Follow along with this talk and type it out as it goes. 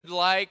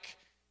like,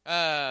 what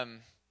are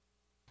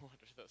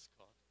those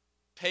called?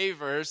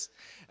 Pavers.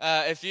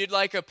 If you'd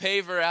like a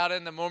paver out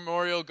in the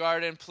Memorial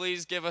Garden,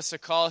 please give us a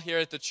call here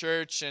at the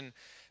church and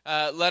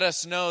let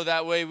us know.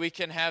 That way we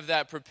can have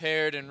that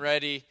prepared and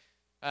ready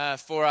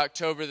for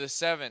October the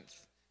 7th.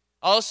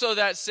 Also,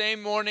 that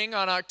same morning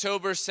on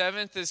October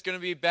 7th is going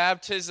to be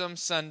Baptism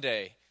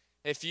Sunday.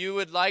 If you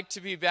would like to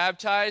be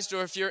baptized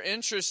or if you're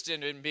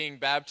interested in being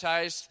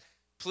baptized,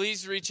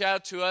 please reach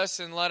out to us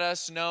and let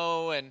us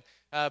know. And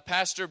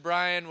Pastor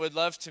Brian would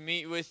love to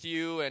meet with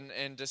you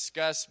and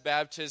discuss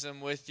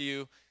baptism with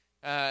you.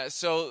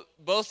 So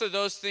both of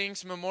those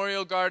things,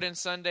 Memorial Garden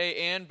Sunday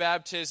and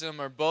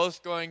baptism, are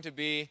both going to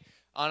be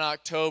on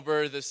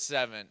October the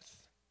 7th.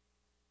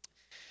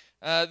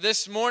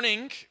 This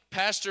morning,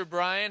 Pastor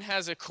Brian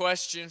has a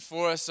question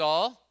for us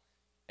all.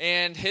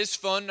 And his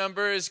phone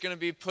number is going to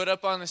be put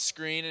up on the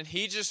screen, and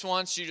he just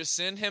wants you to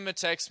send him a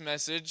text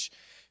message,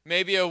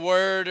 maybe a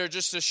word or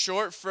just a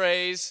short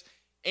phrase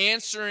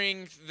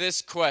answering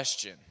this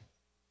question.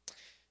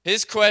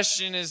 His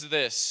question is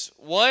this: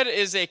 what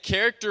is a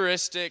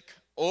characteristic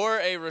or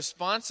a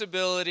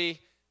responsibility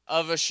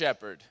of a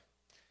shepherd?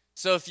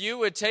 So if you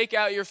would take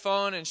out your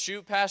phone and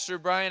shoot Pastor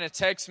Brian a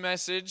text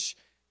message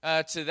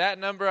to that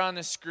number on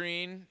the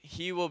screen,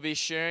 he will be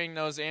sharing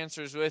those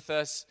answers with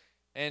us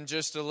in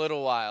just a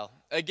little while.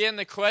 Again,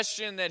 the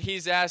question that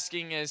he's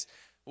asking is,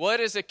 what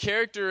is a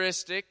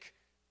characteristic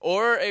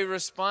or a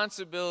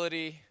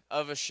responsibility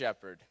of a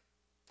shepherd?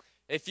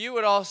 If you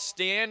would all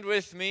stand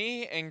with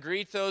me and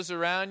greet those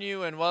around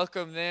you and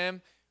welcome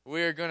them,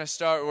 we're going to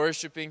start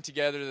worshiping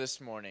together this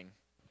morning.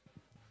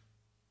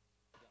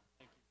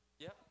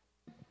 Yep.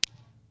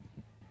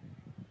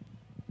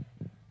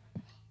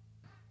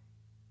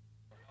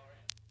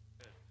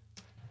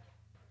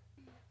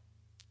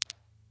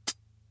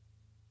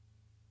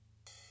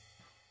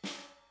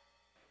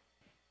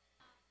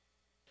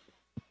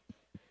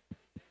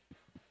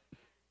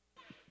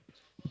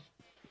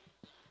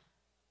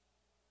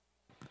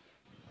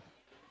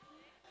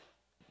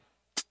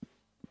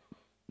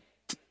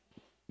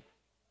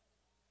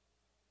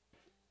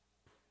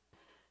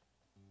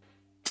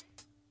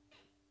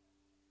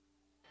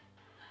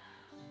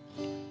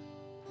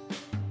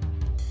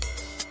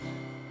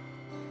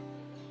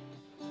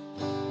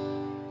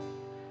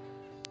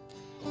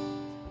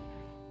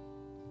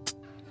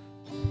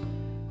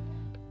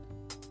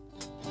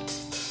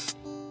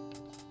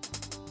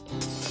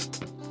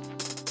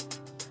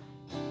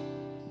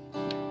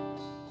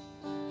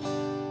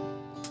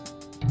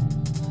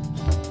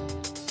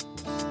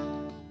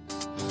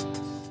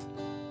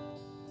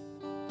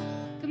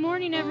 Good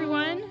morning,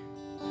 everyone.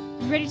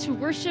 You ready to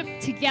worship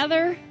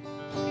together?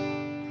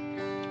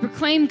 To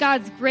proclaim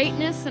God's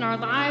greatness in our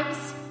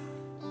lives?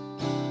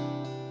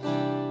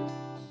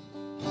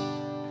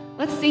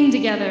 Let's sing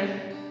together.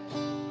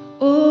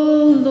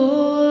 Oh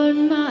Lord,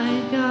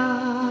 my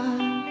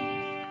God,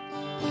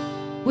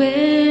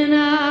 when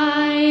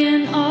I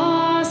in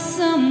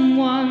awesome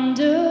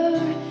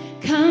wonder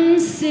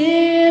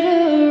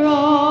consider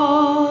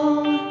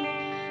all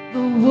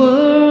the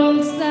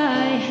worlds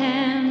thy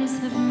hands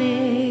have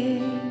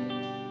made,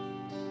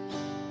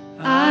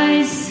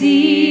 I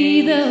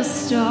see the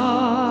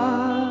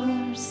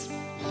stars,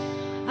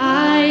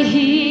 I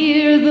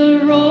hear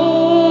the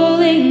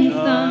rolling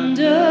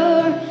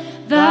thunder,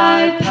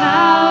 thy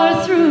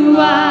power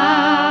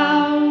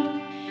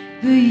throughout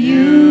the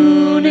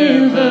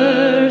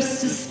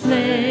universe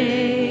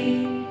display.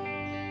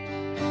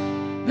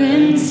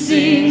 Then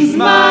sings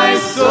my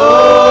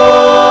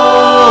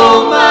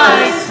soul,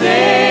 my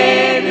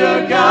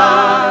Savior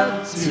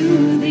God,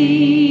 to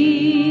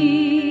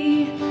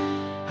thee.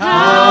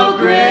 How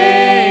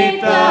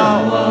great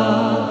thou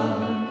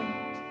art,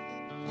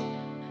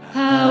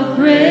 how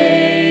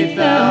great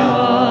thou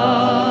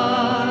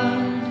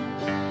art.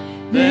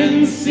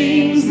 Then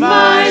sings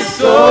my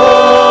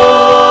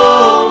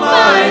soul,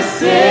 my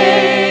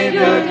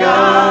Savior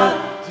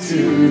God,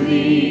 to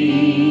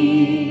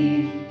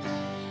thee.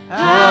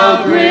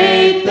 How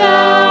great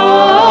thou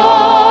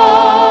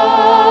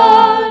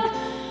art,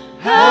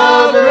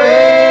 how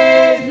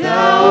great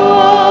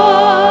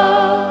thou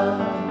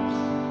art.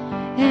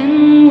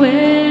 And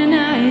when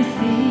I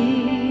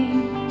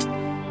think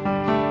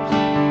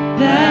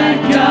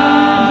that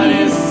God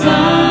his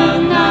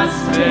Son not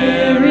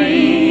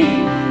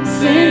sparing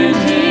sent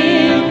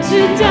him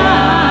to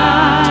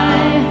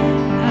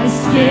die, I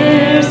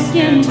scarce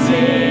can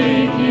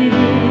take it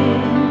in.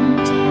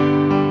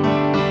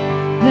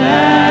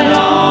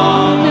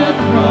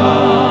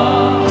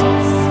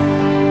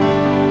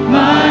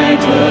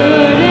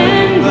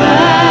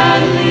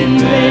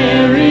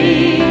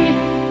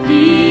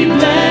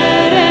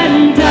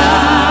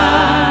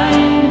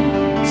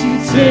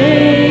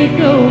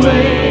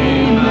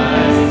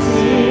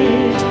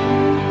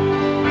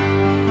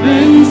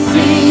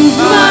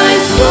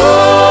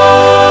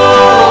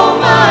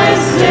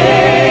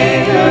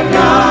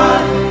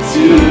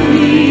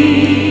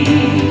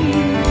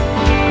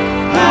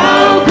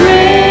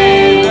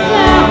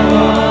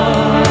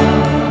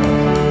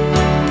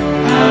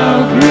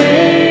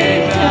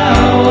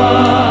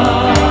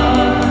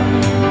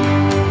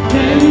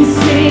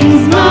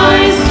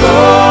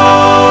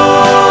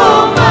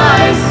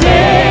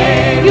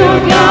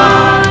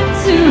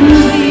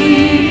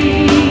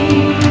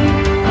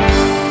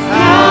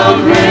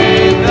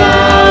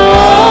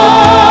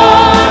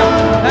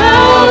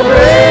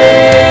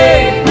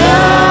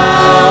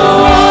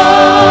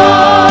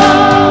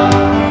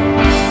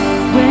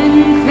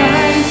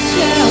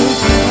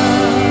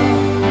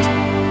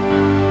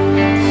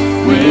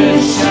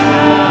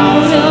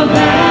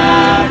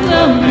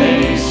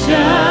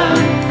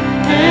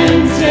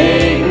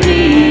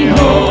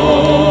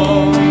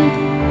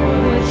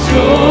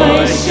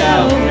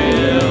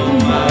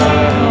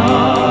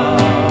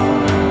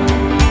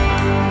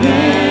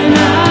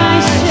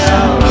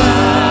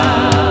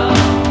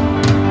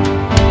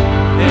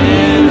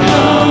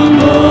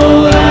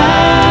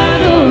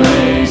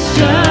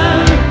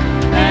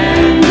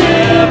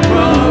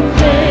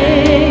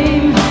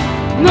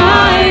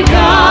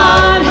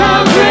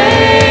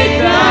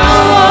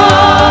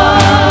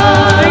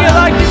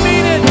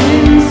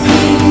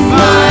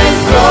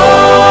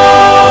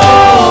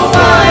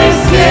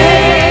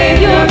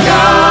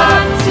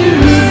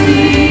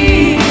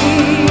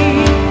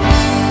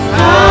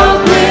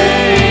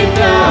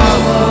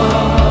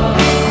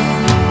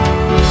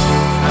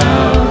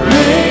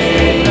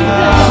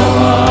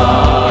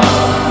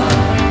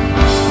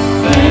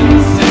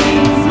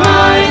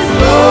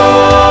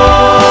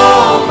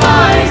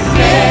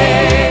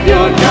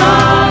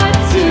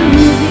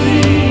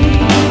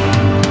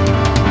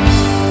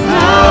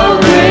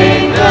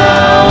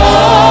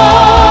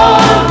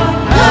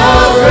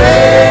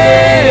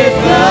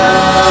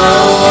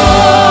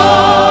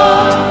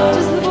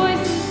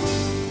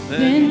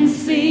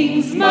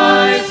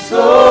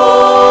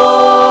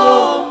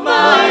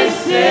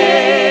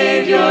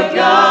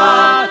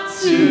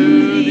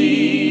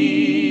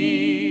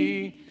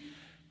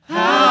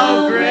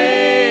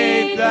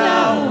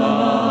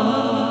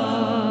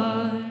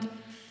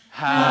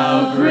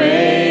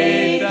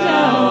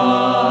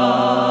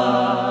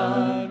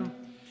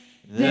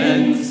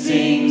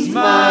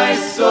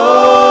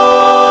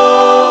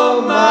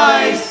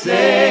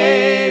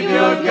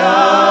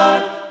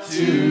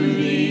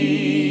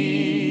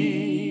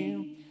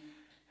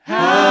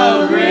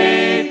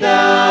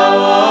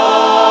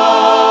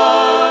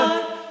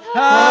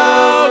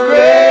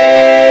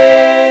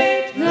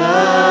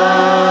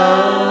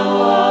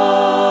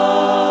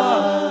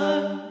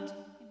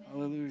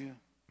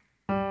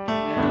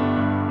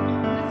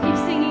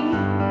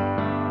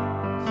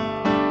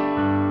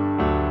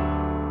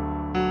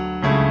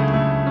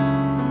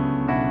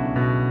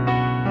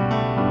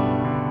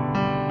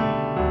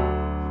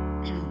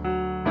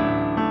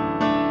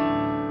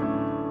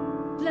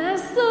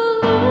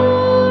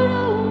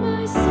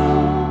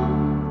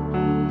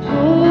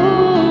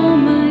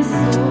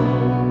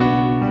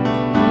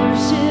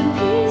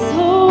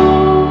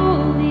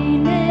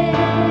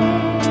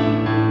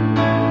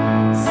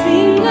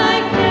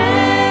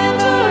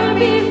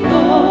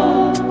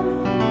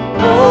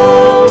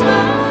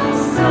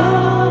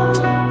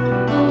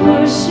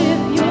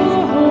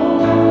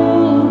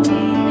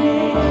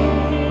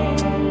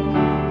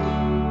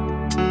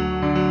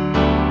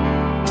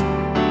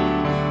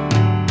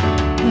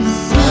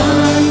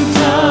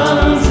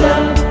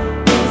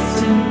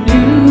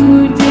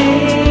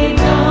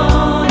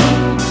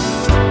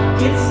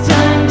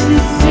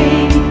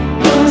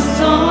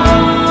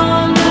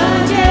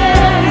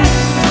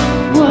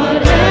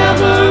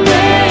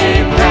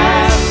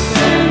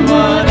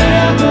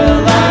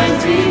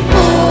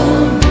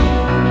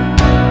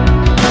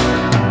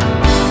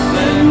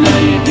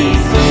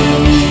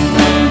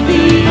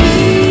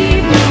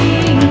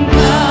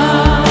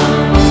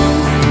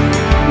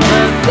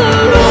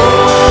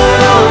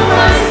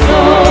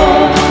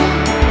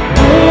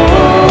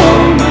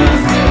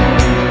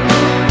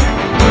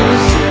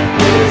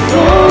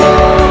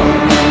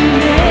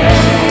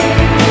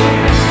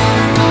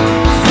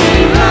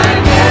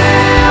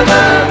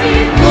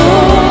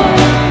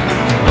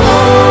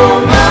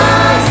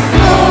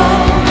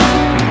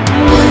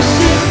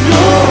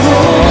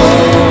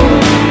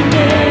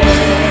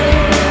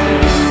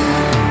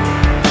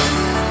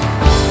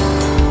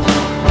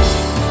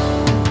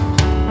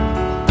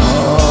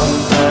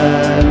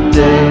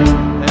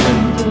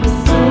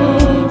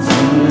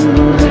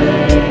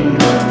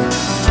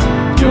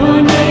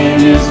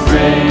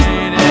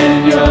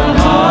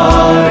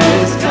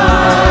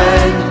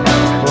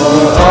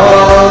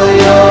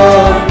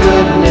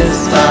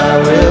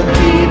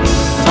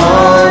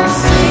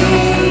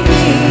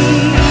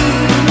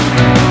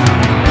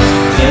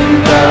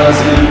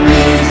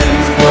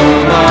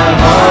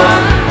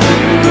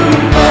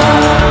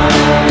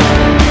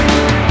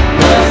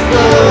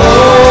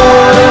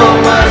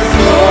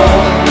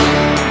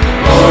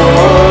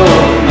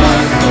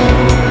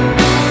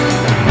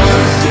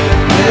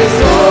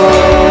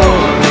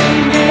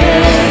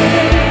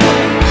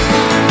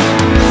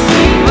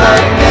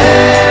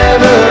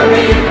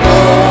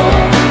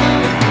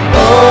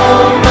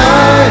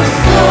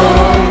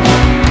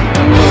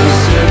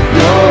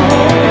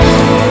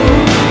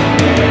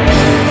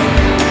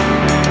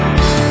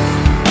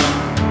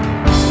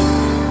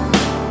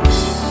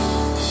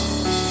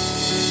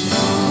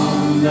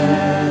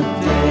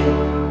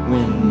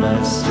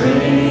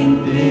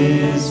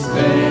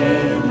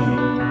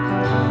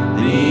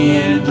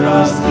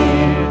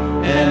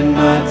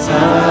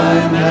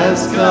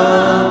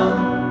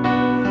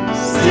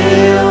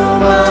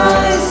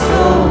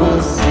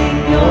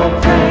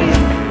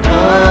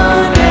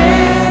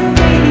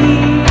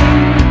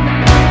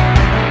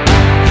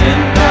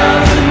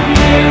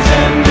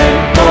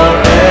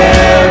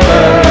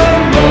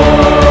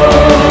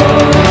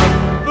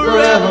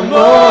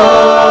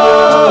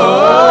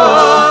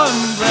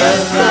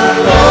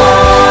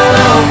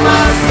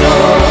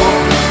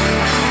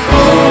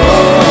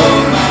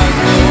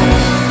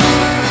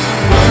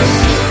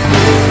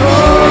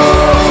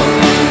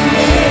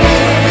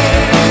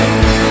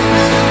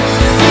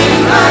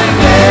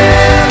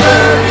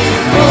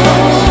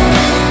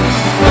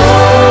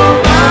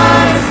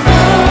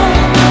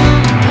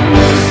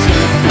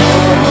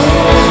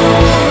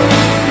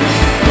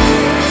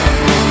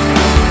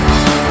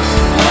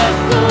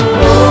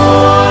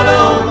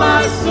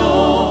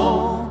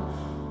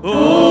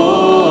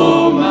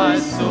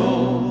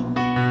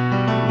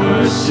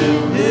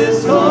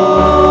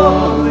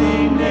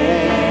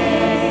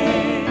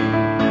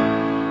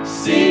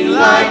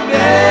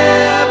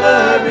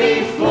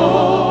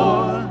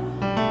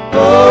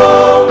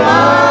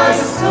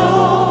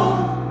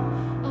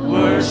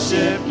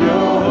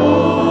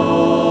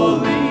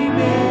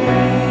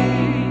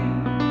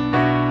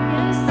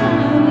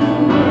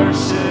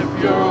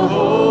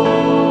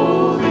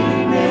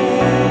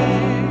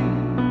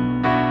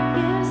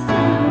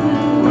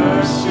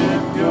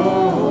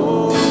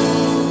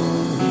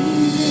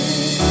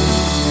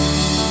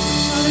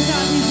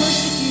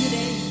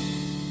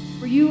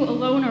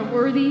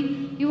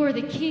 worthy. You are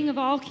the King of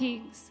all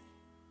kings,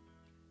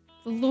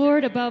 the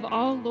Lord above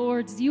all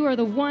lords. You are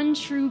the one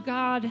true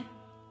God.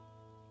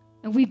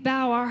 And we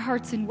bow our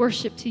hearts in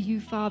worship to you,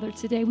 Father,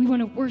 today. We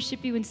want to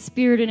worship you in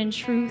spirit and in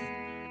truth,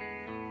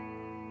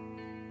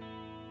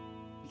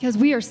 because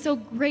we are so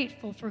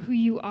grateful for who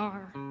you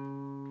are.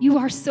 You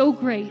are so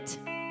great,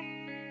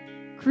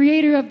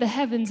 creator of the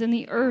heavens and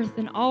the earth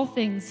and all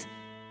things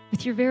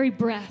with your very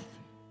breath.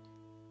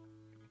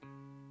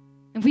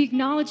 And we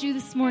acknowledge you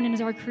this morning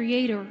as our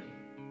creator.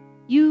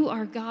 You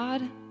are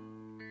God.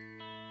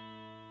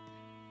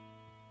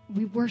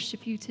 We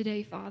worship you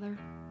today, Father.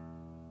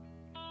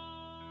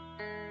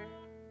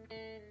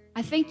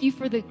 I thank you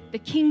for the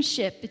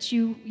kingship that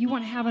you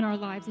want to have in our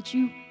lives, that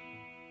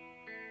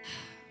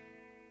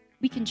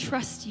we can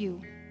trust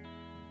you.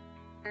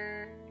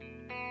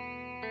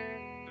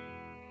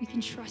 We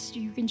can trust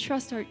you. You can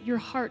trust your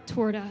heart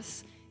toward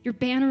us. Your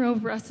banner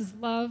over us is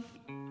love.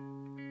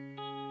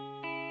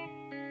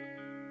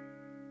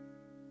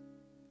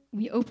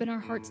 We open our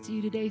hearts to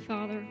you today,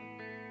 Father.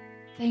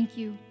 Thank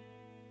you.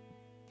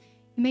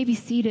 You may be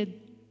seated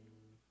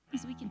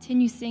as we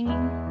continue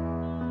singing.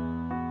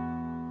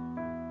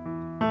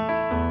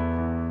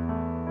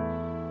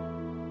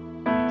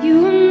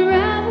 You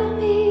unravel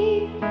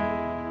me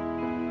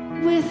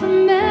with a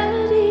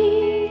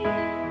melody.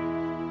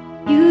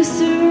 You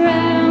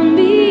surround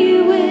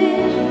me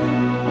with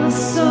a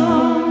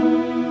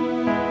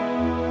song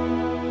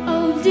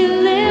of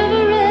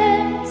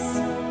deliverance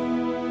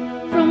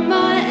from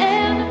my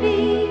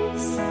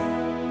enemies,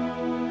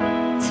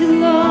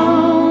 till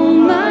all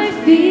my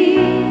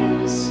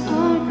fears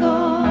are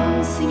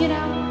gone. Sing it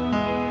out.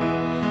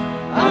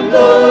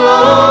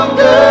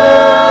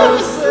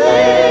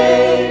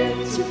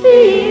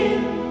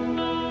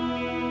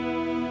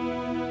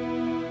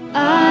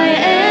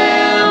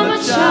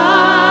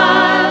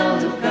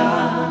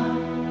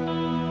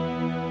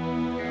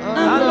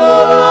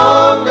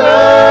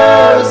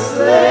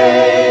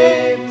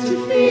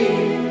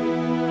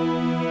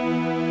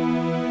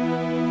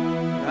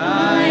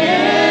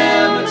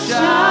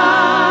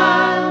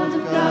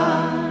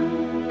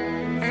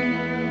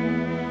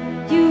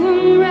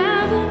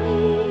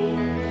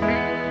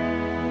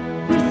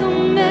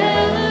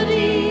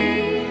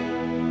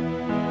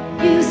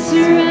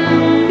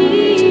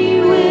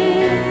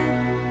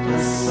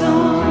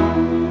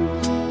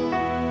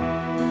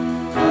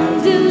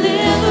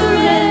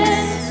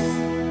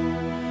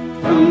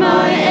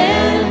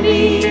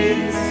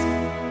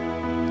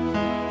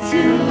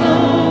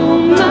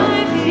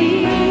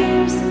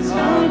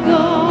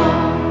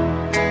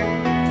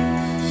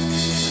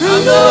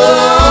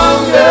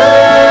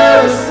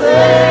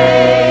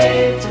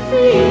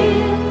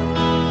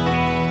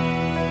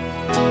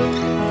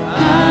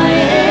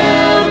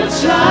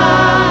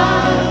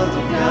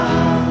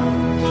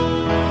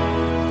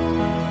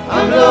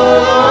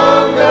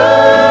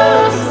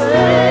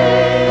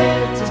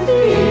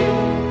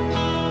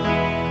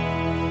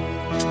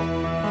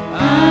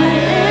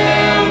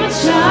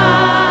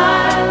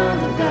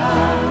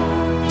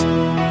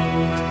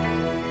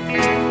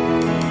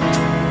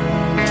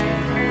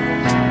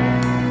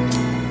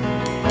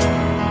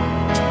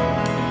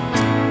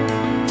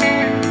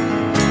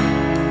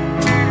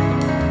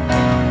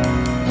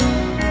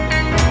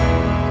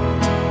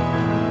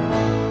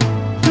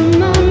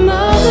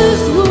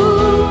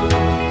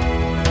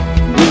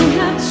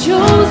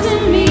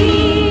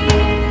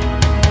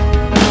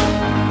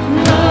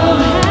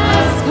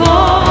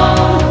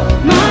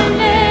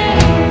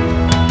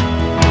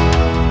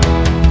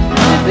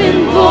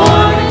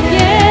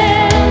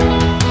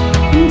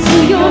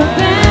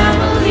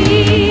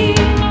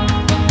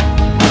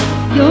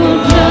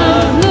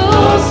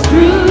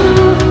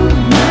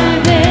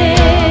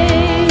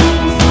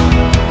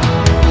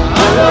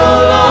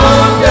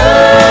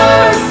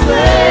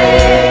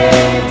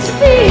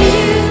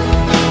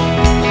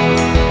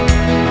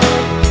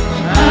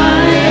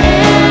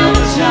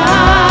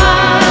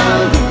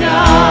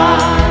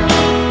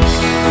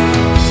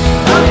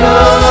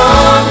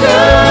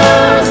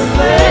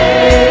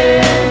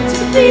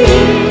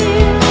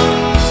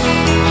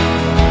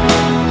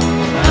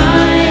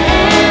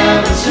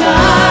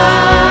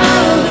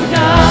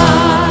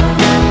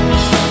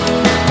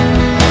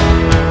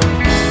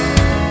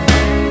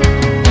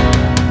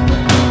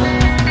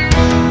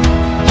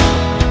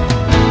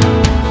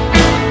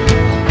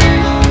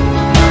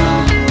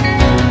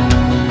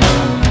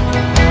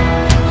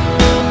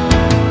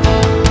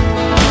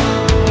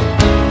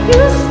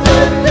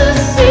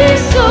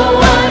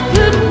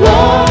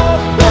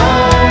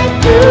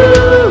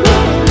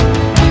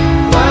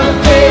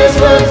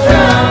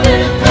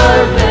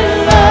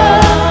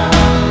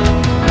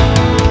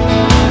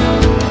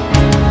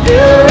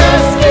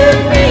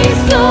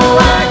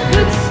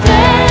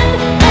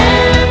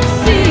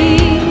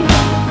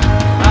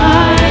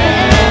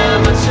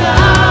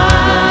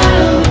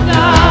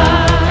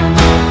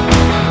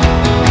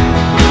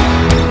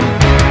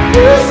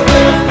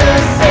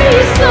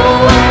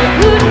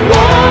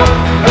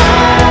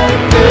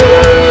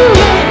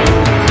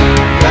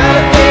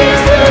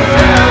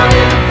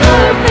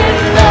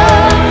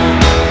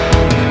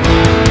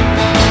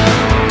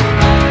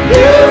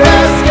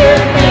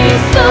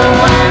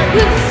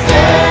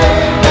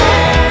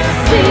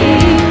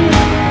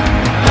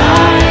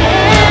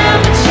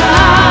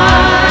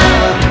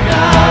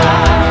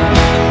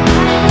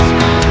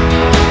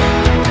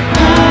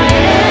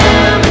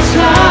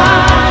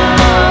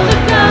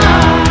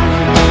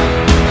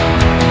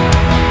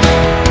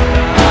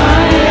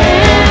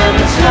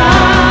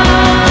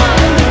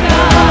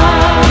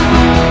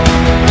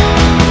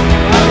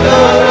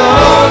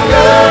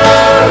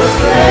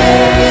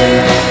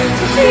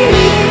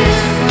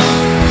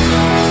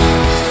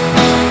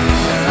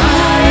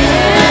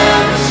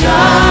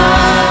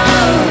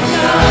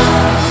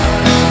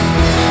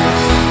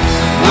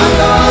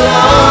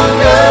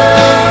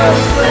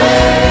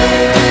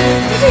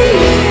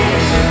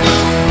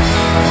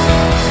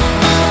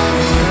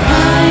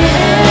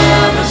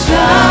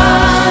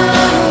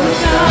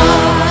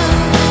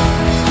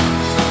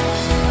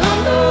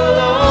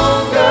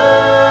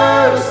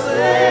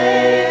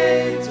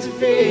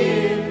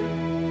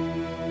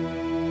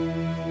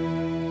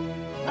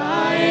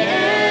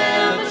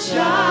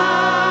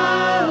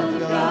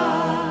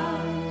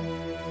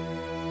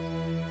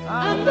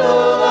 I'm no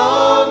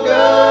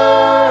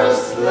longer a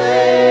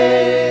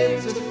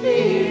slave to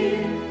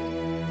fear.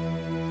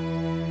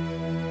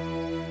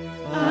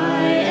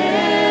 I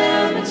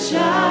am a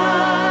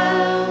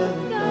child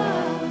of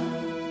God.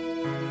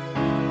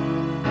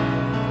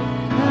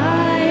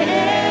 I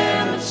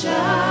am a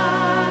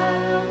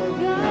child of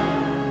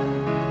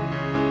God.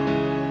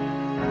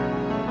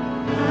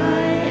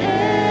 I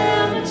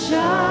am a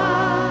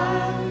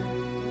child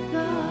of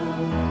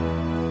God.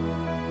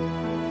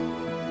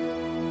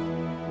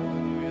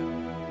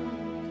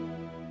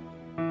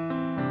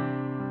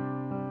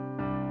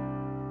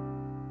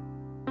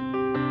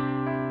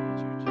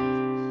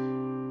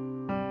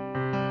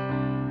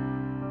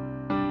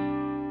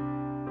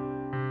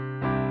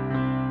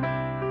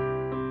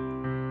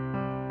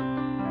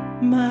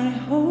 My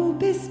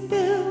hope is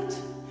built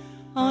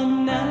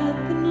on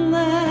nothing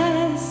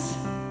less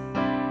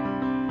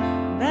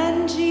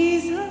than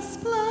Jesus'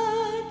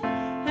 blood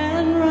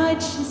and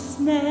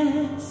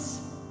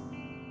righteousness.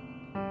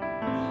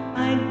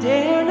 I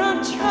dare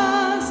not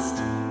trust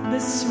the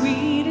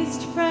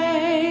sweetest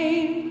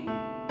frame,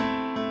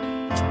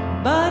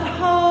 but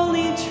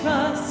wholly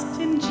trust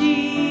in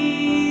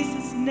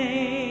Jesus'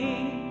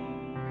 name.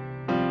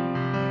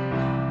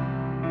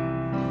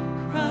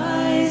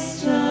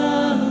 Christ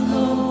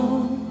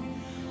alone,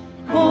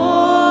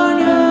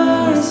 cornerstone,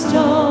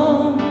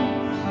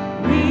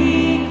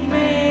 weak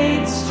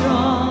made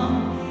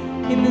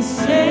strong in the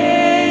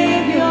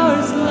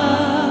Savior's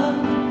love.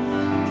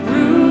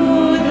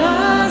 Through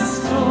the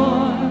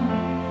storm,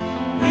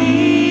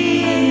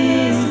 He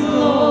is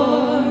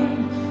Lord,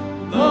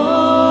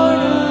 Lord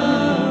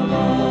of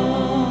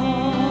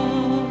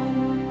all.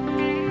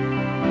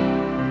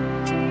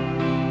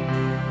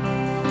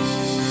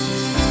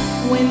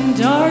 When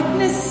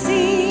darkness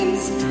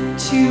seems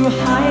to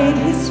hide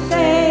His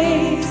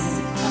face,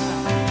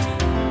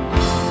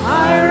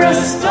 I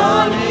rest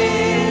on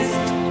His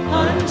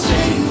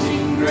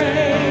unchanging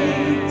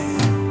grace.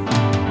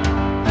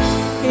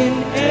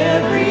 In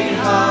every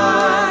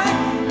high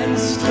and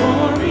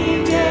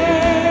stormy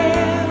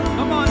gale,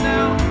 come on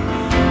now,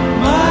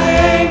 my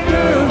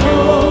anchor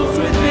holds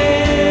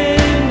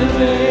within the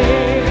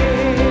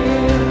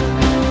veil.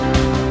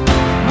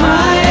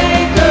 My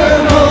anchor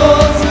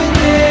holds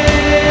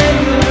within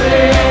the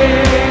veil.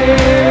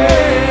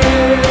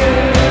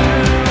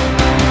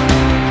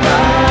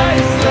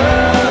 Christ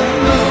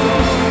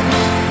alone,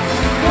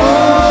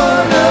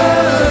 cornerstone,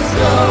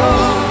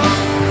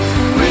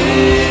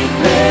 weak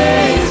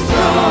made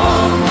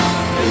strong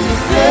in the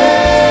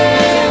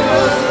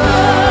Savior's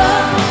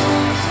love.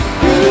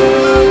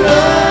 Through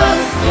the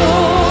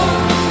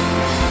storm,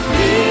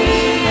 He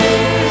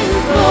is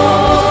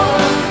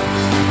Lord,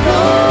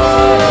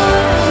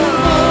 Lord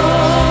of all.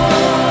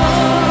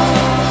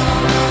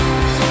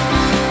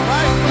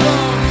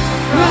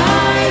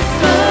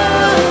 Christ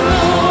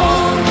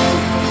alone,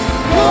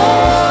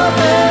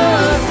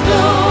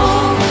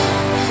 cornerstone,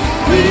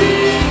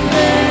 weak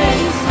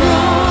made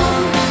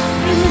strong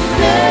in the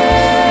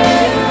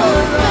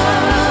Savior's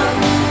love.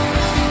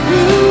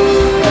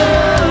 Through the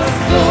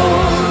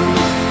storm,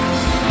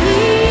 He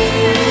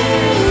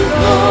is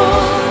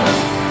Lord,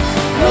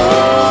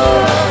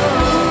 Lord of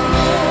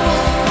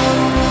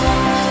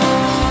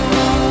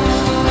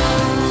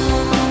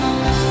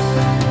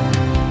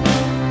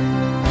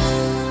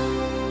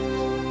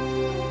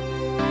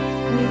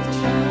with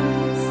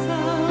trumpet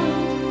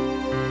sound,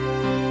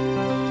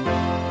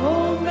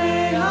 oh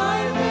may I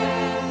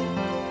live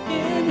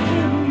in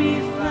Him be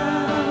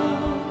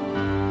found,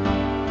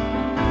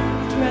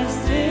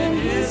 dressed in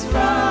His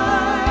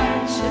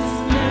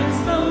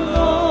righteousness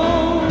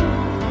alone,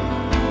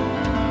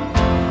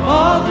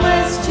 all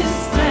blessed to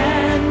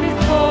stand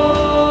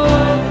before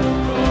the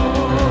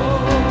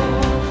throne.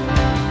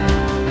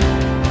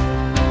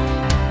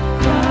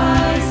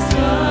 Christ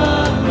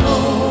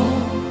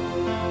alone,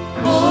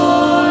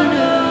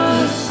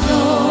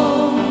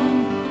 cornerstone,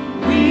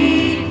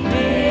 weak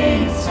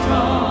made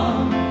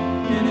strong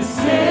in the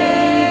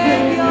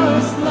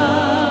Savior's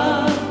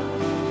love.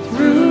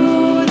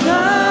 Through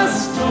the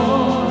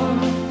storm,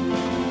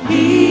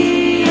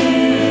 He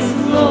is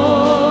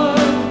Lord,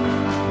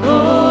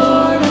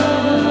 Lord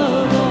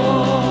of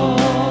all.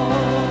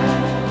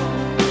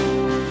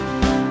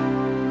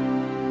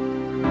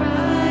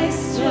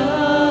 Christ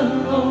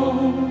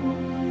alone,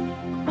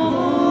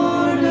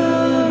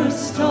 cornerstone,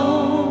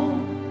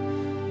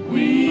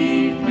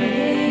 weak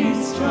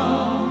made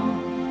strong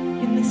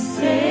in the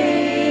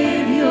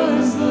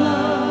Savior's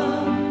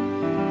love.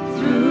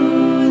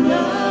 Through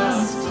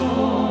the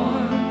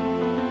storm,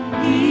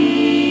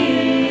 He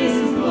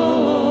is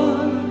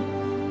Lord,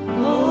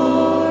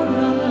 Lord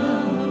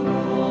of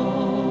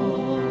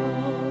all.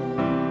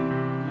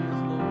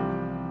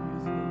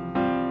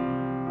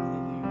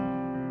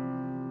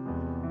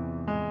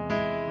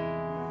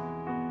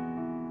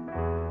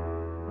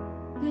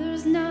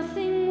 There's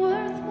nothing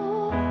worth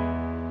more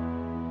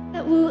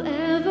that will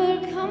ever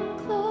come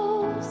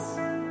close.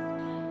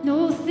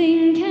 No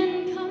thing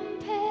can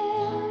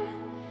compare.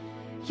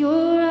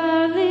 You're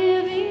our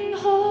living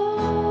hope.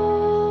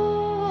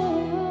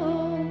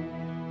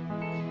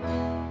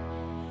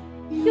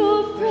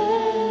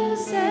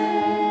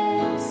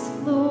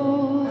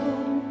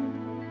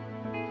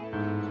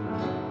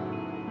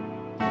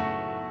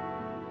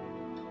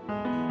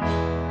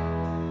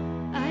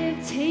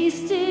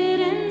 tasted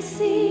and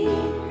seen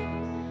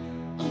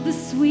of the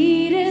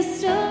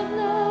sweetest of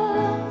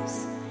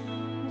loves,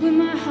 when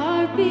my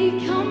heart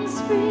becomes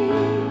free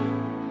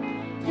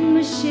and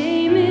my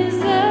shame is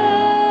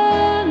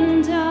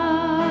undone.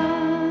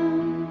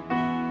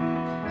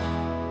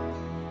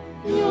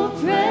 Your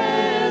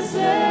presence,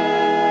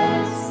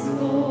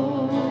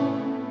 Lord.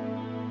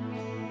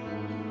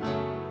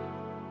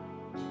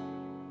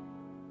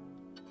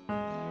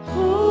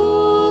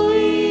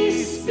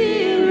 Holy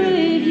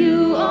Spirit,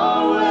 you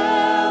are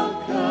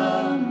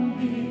welcome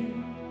here.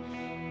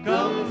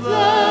 Come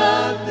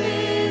flood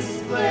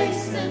this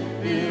place and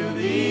fill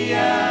the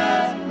atmosphere.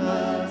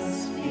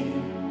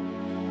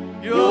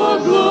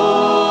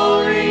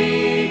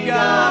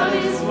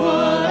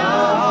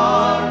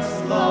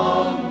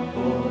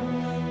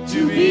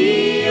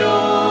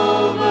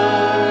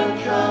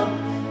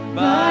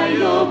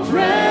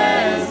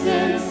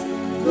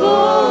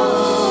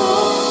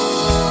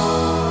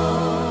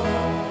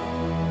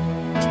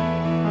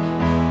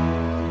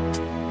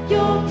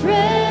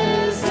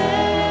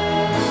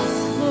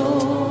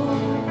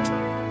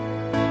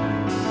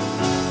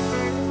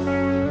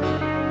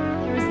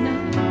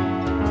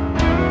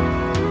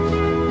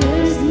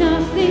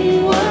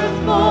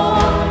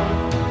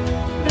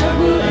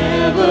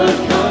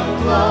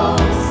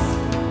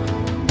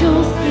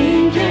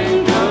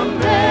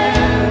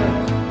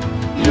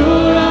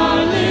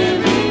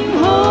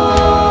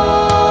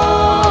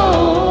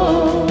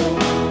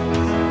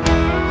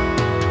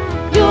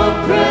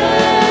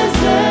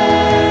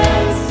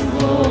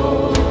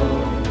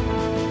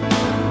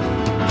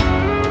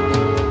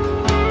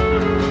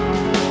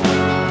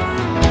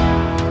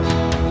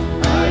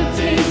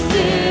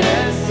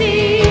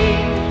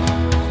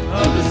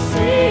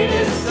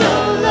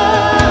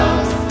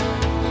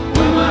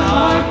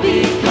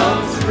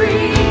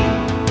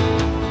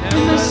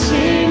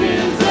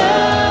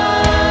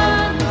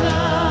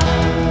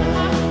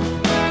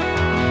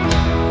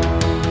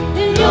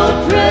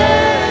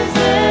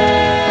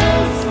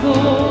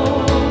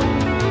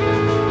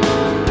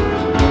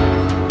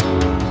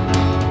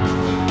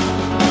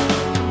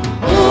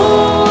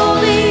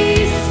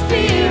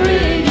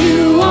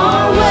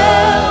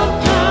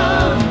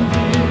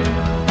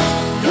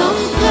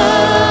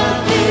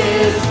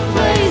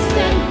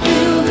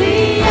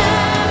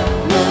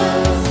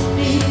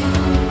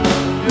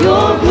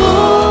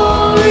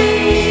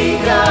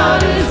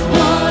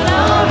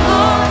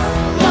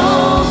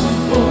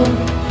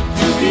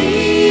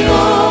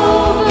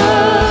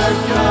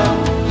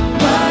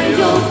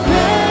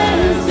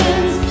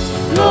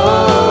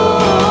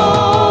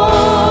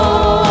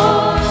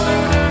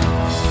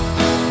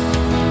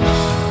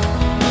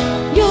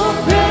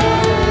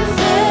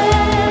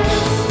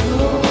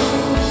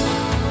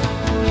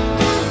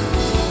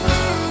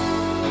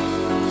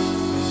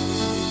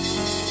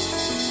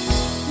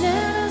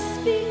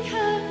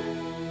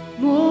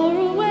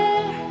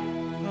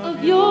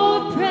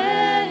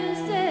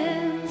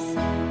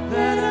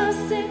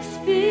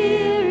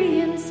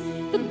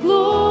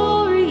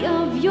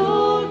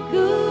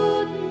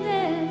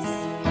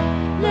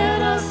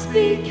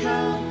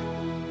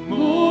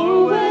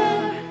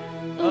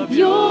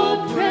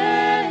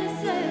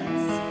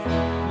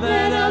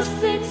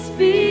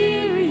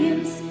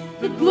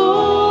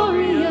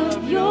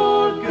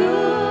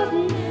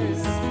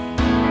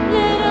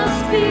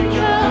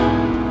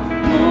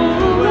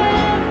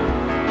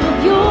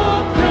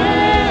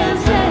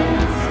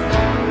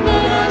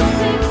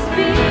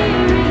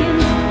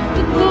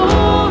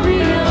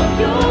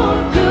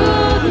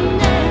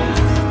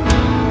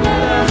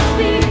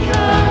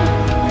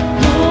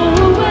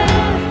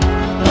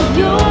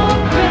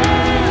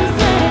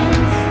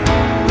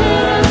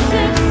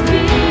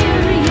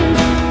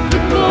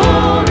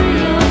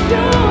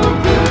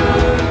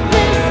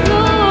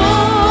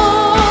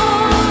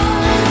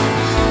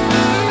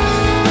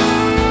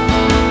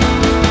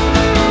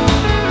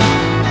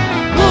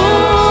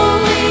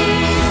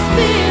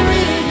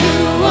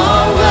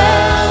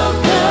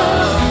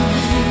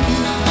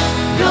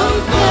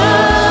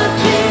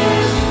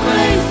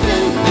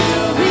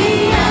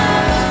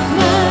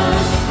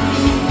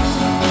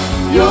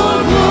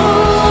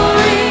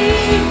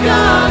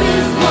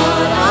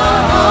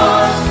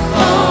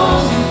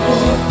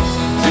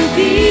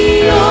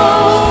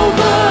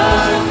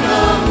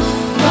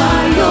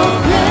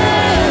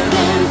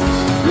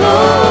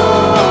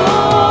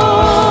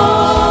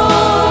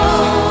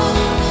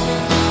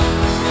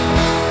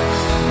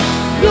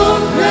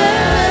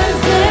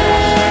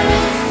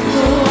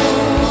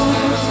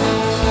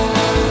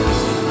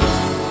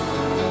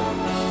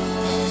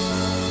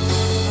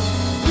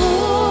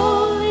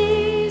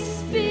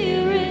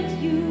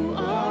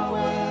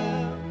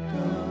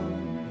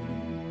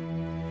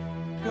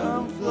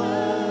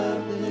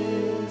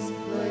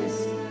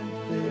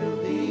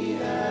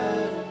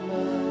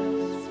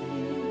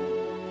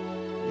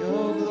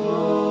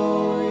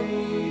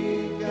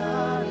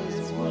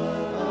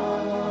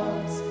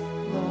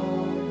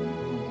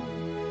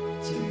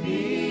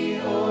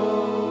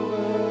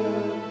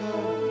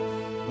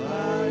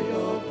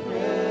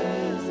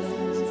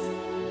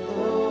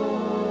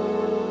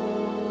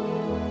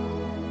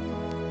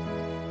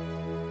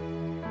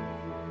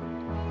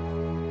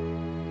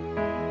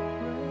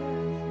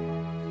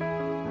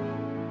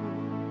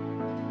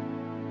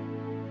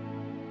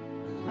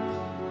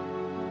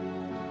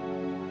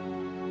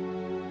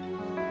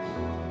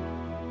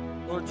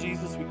 Lord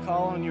Jesus, we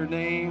call on your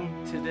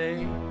name today.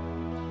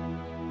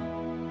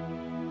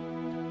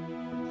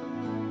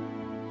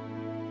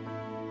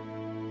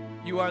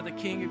 You are the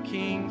King of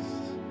Kings.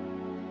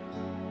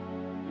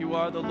 You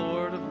are the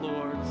Lord of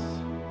Lords.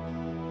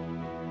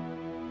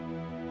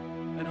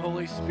 And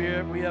Holy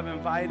Spirit, we have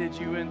invited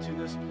you into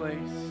this place.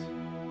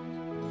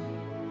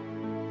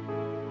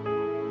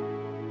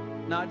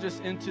 Not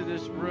just into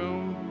this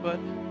room, but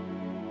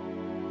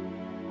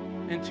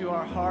into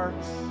our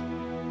hearts.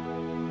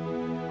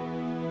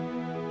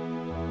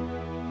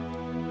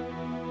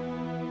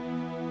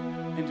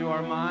 Into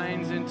our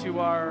minds, into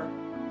our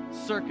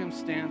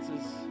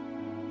circumstances.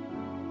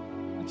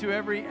 Into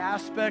every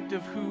aspect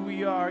of who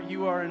we are,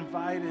 you are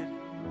invited.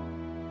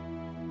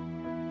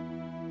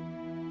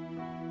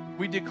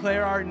 We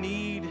declare our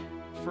need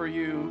for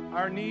you,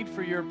 our need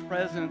for your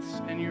presence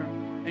and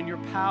your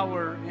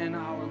power in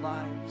our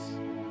lives.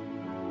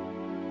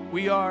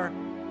 We are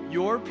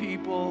your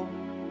people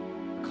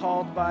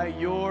called by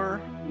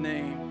your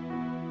name.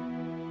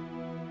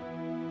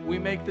 We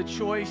make the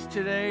choice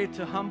today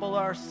to humble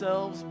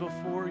ourselves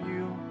before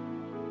you.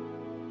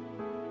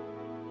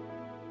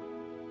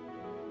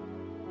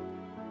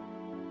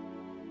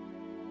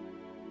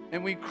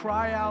 And we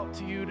cry out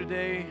to you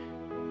today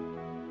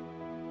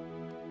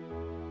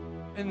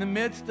in the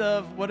midst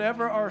of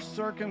whatever our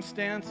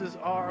circumstances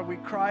are. We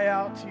cry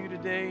out to you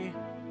today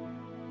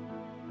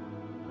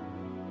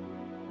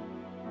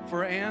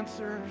for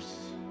answers,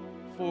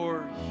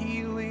 for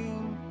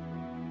healing,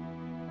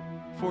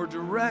 for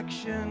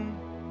direction,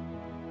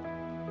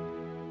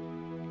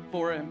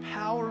 for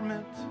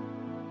empowerment.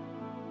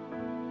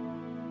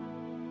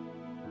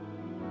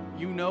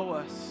 You know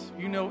us.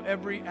 You know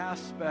every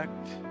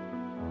aspect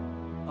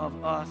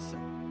of us.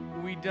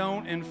 We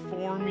don't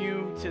inform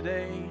you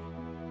today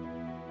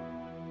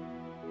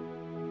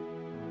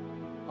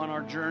on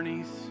our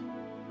journeys.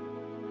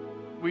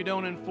 We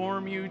don't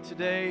inform you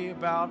today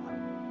about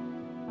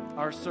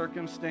our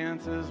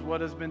circumstances,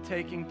 what has been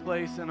taking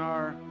place in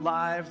our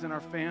lives, in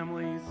our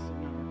families,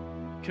 in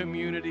our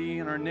community,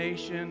 in our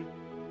nation,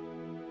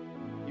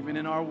 even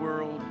in our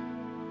world.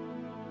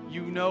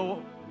 You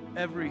know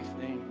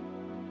everything.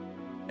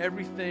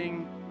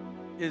 Everything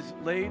is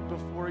laid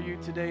before you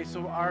today.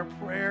 So our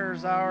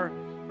prayers, our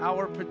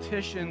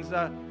petitions,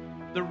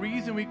 the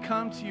reason we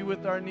come to you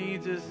with our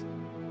needs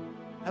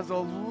has a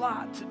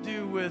lot to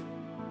do with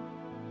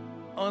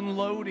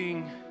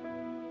unloading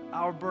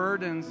our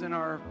burdens and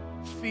our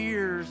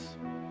fears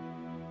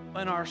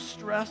and our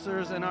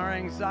stressors and our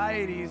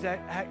anxieties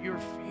at your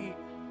feet.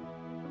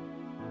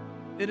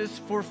 It is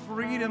for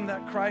freedom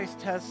that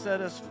Christ has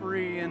set us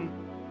free. And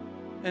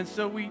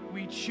so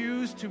we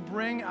choose to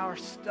bring our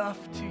stuff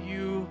to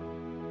you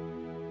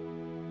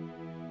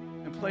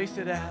and place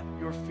it at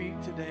your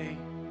feet today,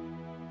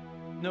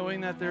 knowing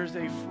that there's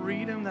a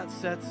freedom that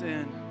sets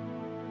in.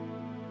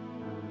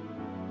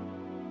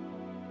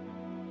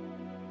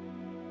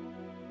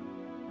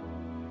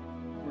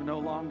 We're no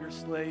longer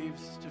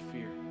slaves to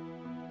fear.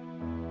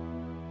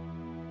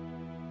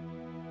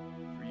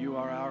 For you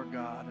are our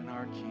God and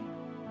our King.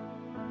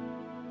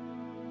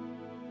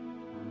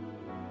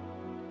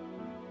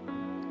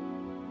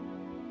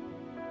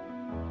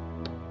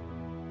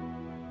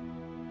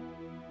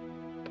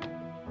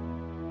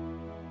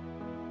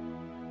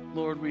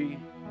 Lord, we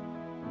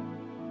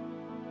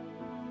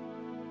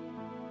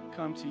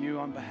come to you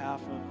on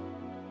behalf of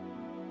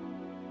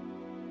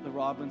the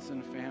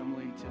Robinson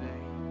family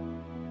today.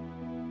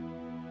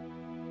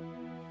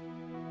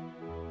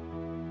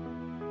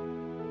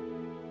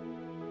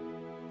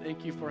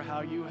 Thank you for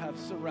how you have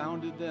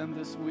surrounded them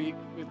this week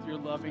with your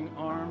loving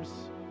arms,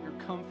 your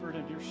comfort,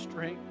 and your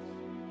strength.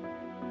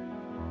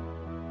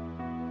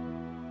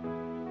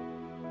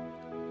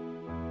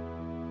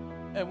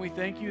 And we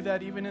thank you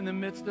that even in the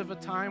midst of a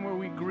time where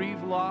we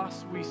grieve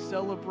loss, we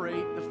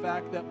celebrate the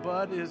fact that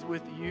Bud is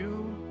with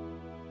you,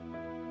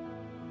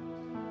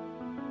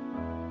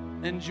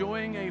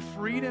 enjoying a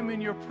freedom in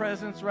your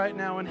presence right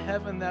now in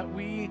heaven that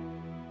we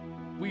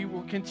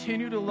will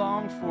continue to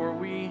long for.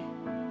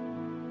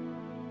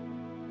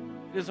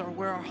 It is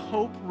where our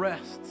hope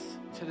rests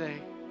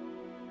today.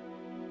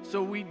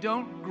 So we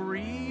don't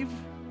grieve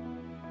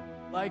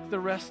like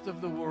the rest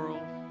of the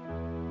world.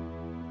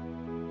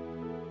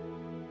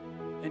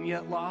 And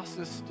yet loss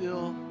is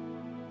still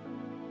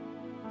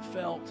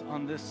felt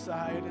on this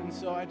side. And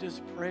so I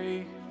just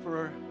pray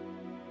for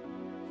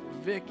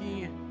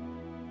Vicky,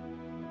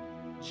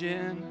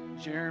 Jen,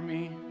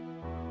 Jeremy,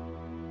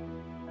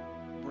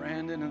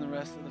 Brandon, and the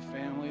rest of the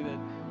family, that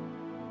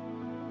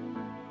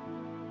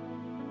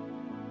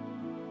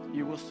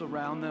you will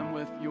surround them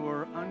with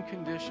your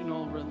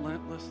unconditional,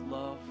 relentless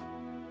love.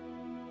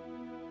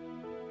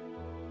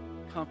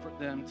 Comfort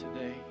them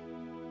today,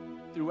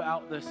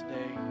 throughout this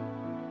day,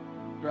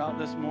 throughout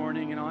this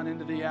morning, and on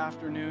into the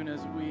afternoon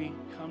as we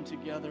come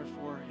together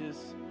for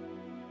his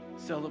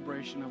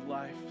celebration of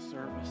life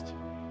service today.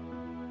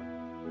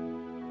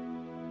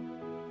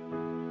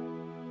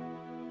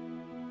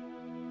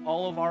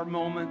 All of our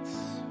moments,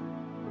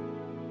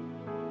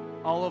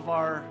 all of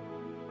our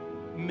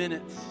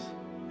minutes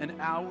and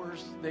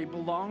hours, they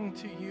belong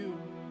to you.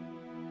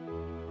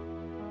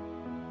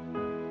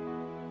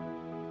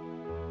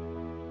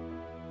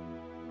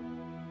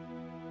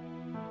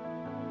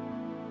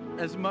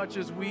 As much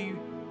as we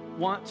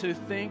want to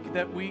think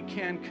that we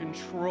can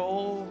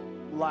control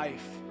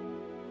life,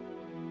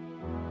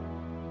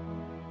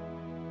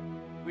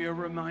 we are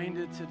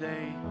reminded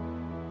today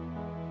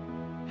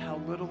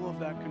how little of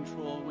that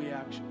control we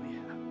actually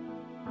have.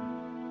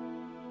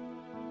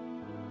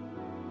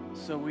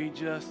 So we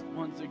just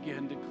once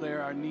again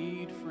declare our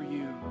need for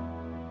you.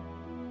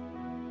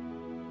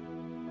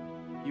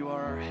 You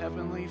are our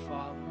Heavenly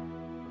Father.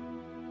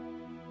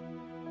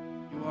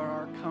 You are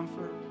our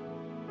comfort,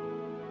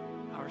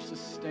 our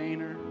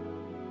sustainer,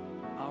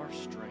 our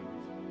strength.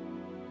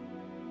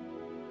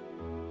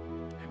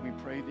 And we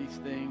pray these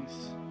things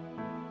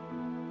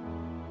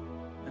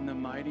in the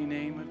mighty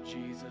name of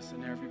Jesus,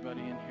 and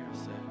everybody in here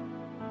said,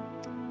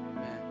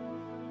 amen.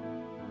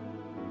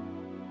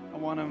 I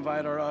want to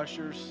invite our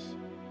ushers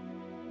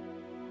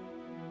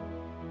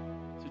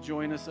to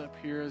join us up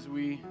here as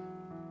we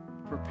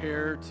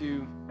prepare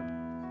to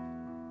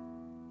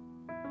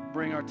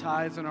bring our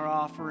tithes and our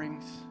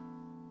offerings.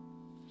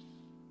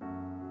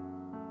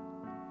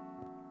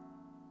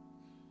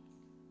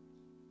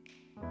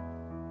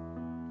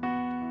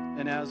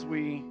 And as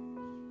we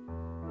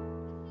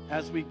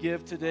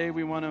give today,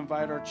 we want to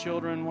invite our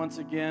children once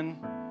again.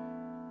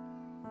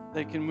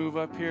 They can move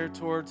up here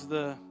towards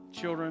the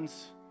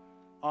children's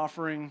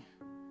offering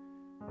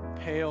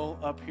pail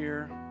up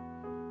here.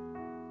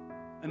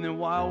 And then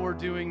while we're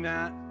doing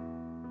that,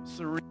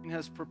 Serene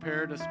has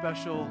prepared a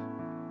special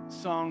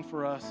song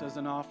for us as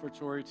an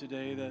offertory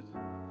today that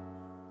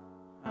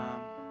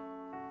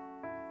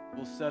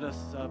will set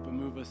us up and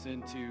move us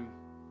into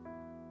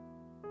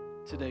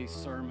today's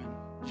sermon.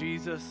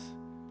 Jesus,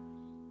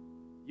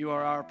 you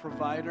are our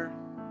provider.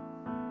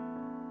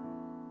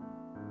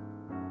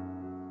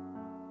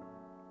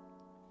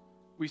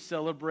 We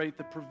celebrate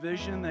the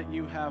provision that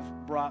you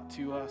have brought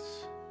to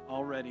us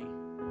already.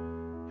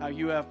 How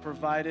you have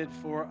provided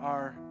for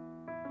our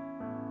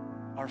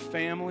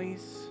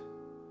families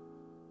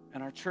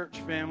and our church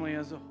family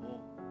as a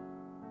whole.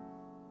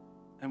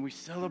 And we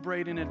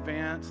celebrate in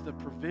advance the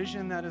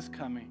provision that is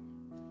coming.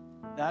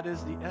 That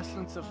is the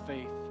essence of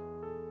faith.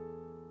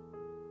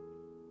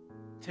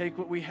 Take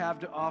what we have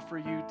to offer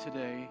you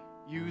today,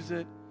 use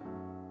it,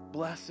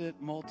 bless it,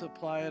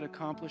 multiply it,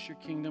 accomplish your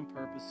kingdom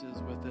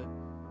purposes with it,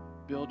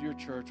 build your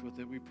church with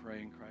it, we pray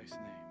in Christ's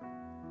name.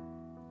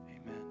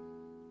 Amen.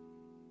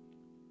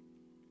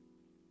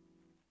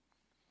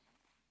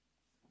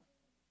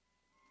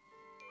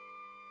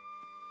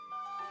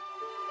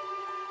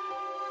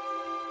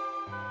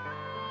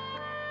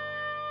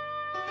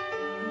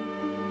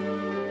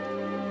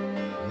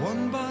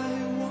 One by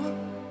one,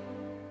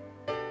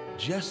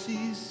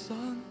 Jesse's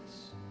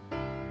sons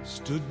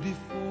stood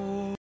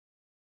before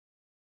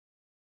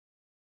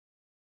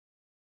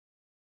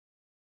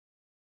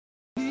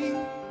he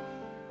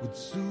would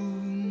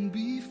soon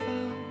be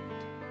found.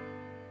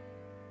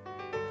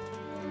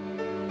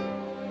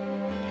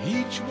 And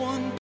each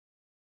one,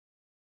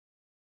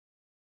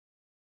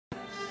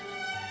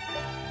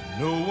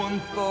 no one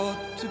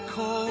thought to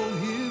call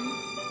him,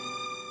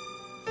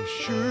 for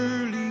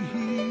surely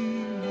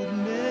he would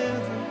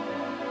never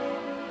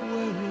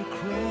wear a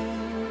crown.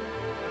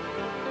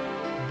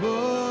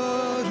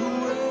 But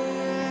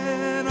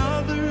when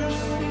others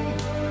see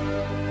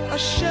a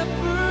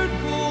shepherd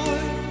boy,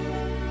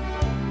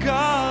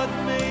 God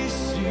may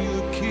see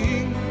a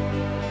king.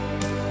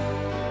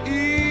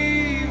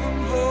 Even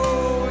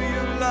though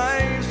your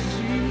life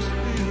seems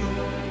filled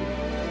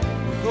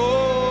with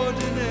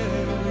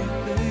ordinary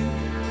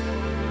things,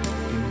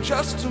 in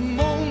just a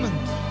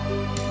moment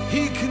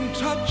he can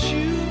touch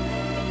you,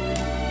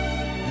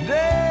 and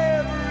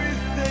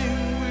everything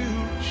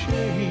will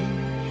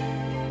change.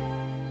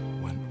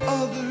 When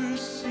others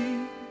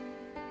see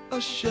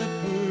a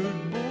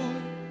shepherd boy,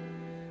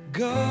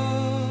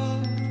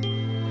 God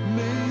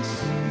may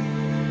see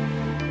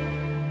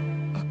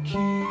a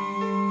king.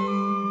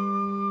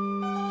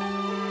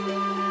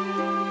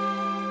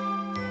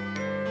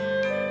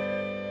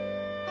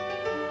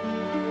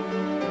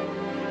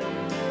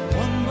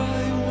 One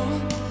by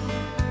one,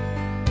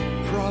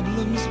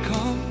 problems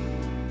come,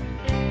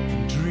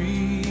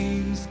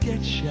 dreams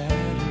get shattered.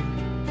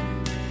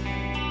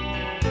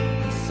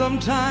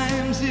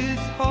 Sometimes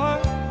it's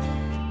hard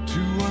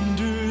to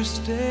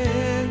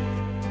understand,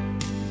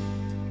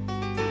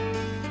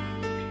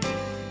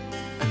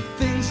 and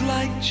things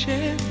like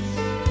chance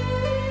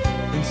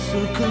and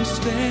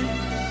circumstance,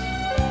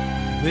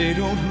 they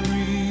don't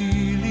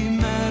really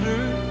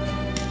matter.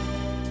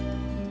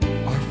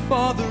 Our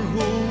Father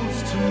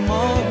holds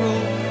tomorrow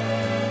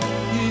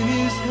in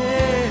his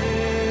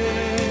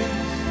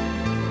hands.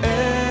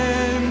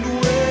 And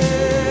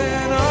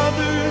when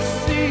others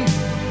see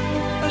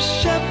a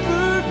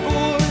shepherd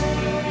boy,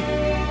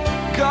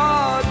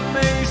 God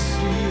may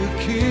see a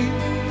king.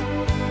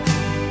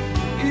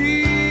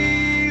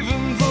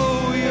 Even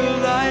though your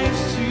life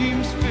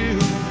seems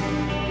filled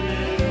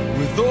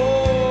with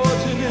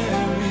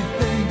ordinary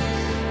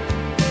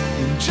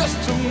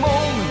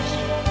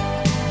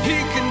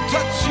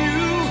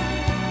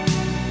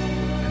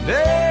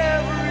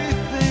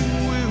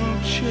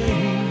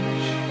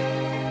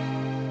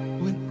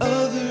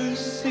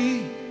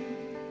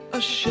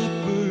a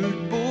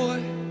shepherd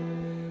boy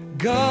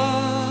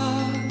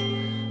God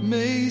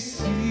may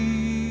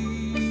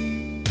see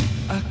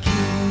a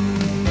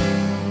king.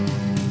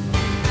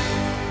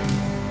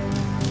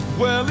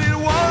 Well, it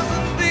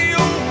wasn't the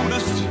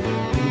oldest,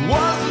 it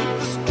wasn't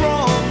the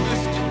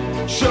strongest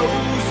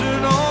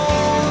chosen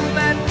on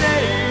that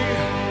day,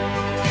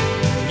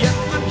 yet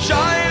the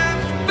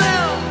giants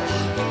fell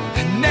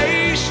and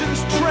nations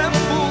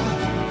trembled.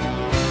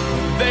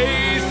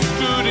 They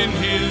stood in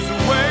his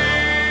way.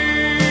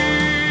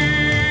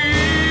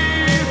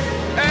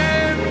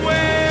 And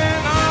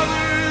when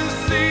others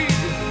see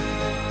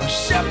a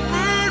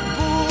shepherd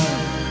boy,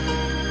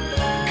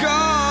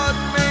 God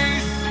may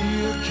see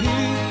a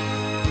king.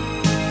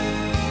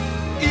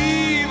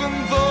 Even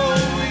though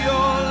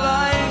your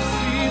life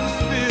seems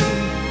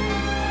filled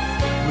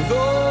with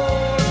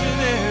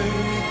ordinary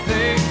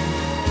things,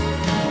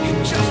 in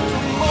just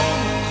a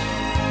moment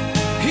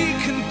he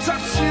can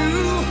touch you.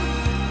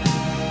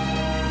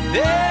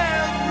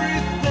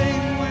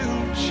 Everything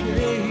will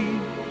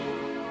change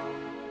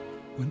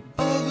when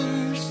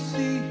others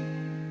see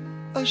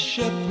a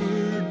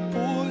shepherd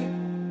boy.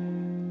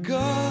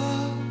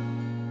 God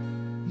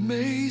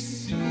may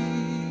see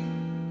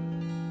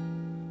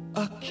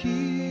a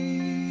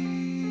king.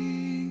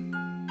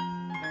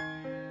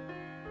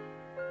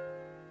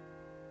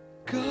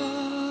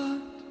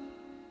 God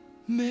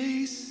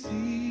may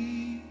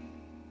see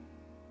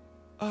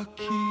a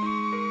king.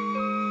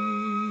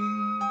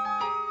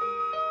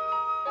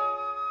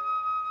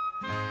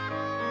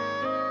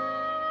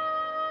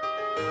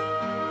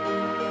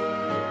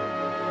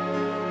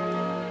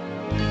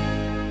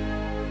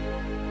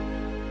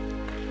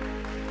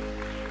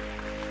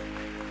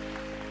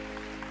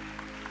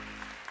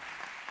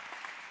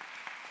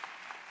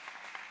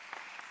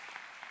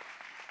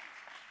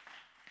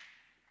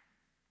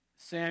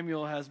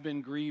 Samuel has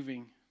been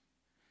grieving.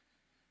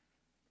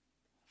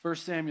 1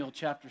 Samuel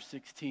chapter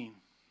 16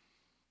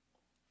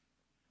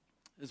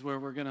 is where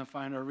we're going to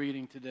find our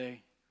reading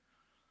today.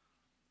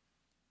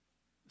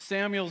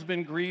 Samuel's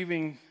been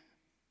grieving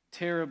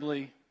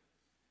terribly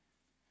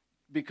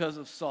because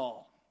of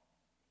Saul.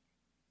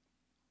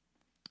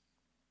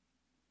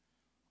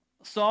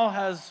 Saul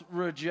has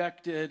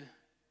rejected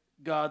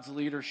God's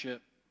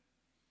leadership.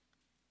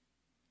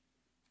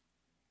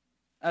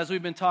 As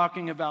we've been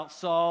talking about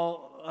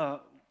Saul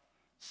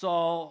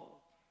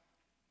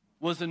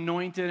was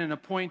anointed and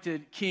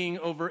appointed king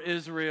over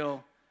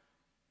Israel.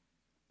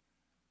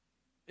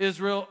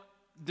 Israel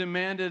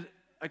demanded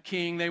a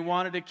king. They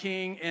wanted a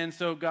king, and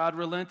so God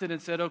relented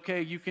and said,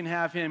 okay, you can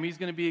have him. He's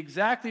going to be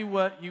exactly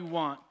what you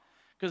want.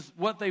 Because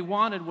what they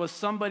wanted was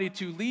somebody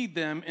to lead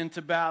them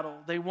into battle.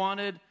 They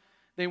wanted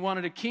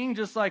a king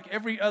just like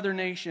every other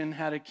nation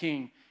had a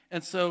king.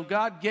 And so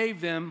God gave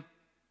them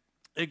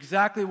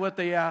exactly what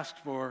they asked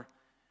for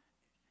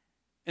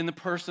in the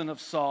person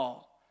of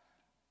Saul.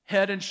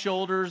 Head and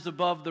shoulders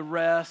above the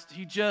rest.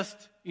 He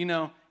just, he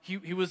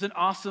was an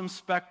awesome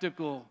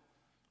spectacle.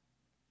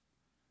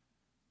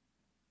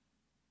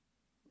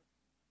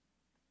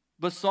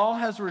 But Saul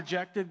has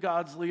rejected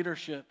God's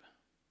leadership.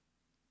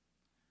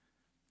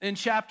 In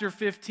chapter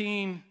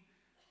 15,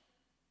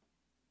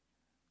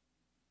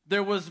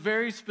 there was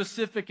very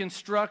specific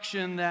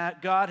instruction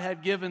that God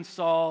had given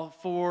Saul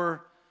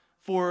for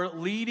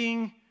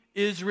leading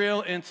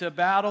Israel into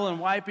battle and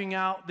wiping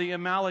out the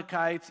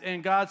Amalekites.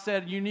 And God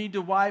said, you need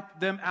to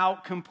wipe them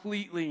out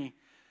completely.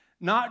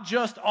 Not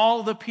just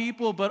all the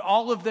people, but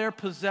all of their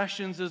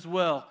possessions as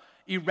well.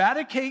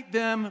 Eradicate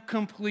them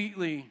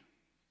completely.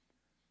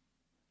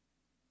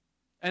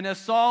 And as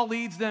Saul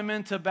leads them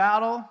into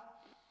battle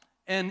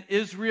and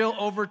Israel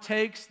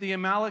overtakes the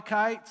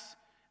Amalekites,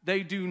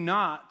 they do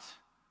not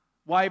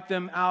wipe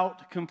them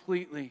out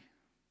completely.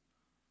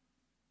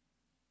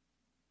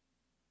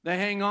 They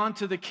hang on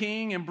to the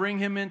king and bring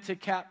him into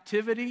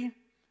captivity.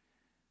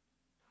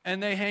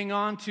 And they hang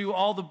on to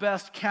all the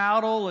best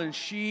cattle and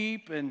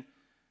sheep and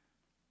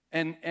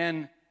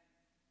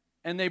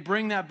they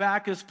bring that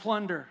back as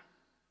plunder.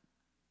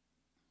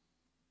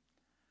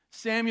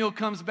 Samuel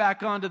comes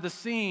back onto the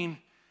scene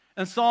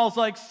and Saul's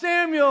like,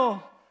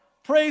 Samuel,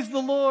 praise the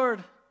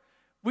Lord.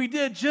 We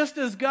did just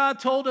as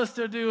God told us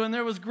to do and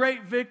there was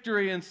great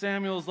victory. And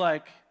Samuel's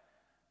like,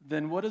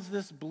 then what is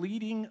this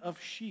bleating of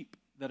sheep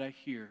that I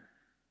hear?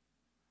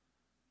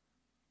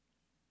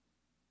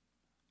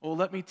 Well,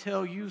 let me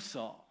tell you,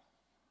 Saul,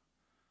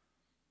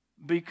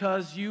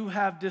 because you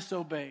have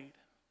disobeyed,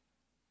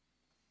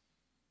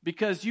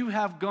 because you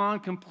have gone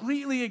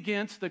completely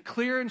against the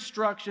clear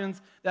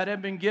instructions that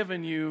have been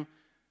given you,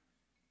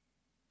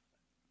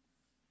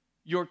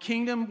 your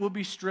kingdom will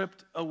be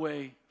stripped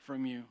away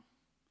from you.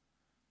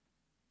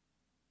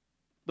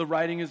 The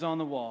writing is on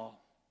the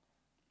wall,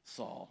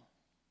 Saul.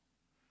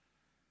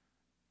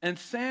 And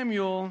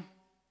Samuel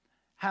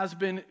has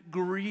been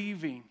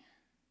grieving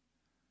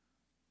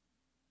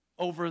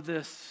over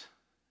this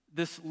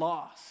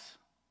loss.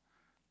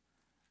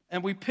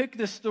 And we pick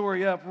this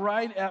story up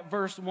right at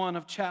verse 1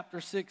 of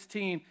chapter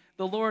 16.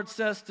 The Lord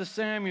says to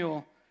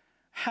Samuel,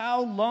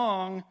 how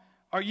long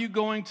are you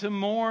going to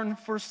mourn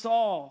for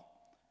Saul?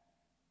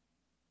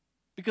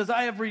 because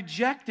I have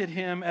rejected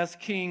him as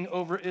king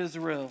over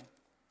Israel.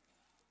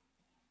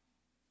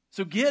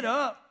 So get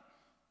up,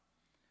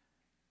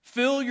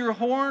 fill your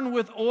horn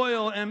with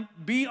oil, and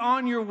be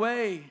on your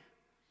way.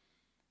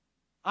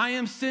 I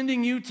am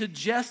sending you to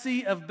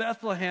Jesse of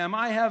Bethlehem.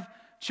 I have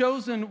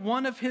chosen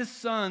one of his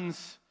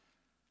sons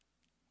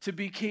to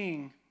be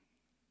king.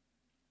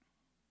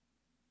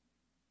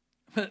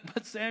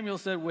 But Samuel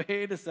said,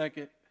 wait a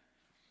second.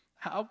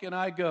 How can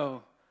I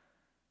go?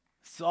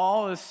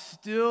 Saul is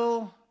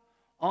still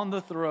on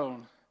the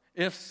throne.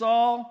 If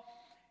Saul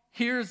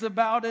hears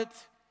about it,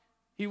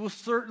 he will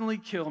certainly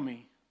kill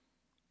me.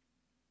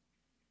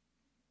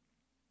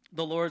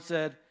 The Lord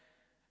said,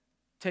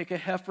 take a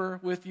heifer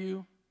with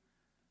you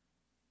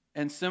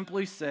and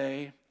simply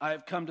say, I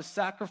have come to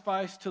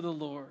sacrifice to the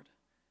Lord.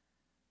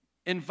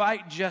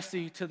 Invite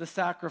Jesse to the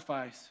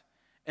sacrifice,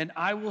 and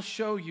I will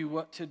show you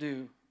what to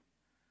do.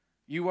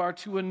 You are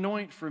to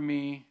anoint for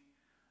me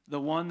the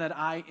one that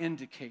I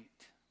indicate.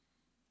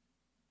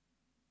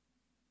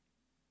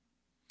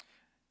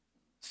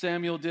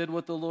 Samuel did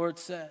what the Lord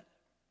said.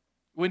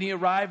 When he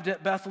arrived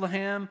at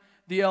Bethlehem,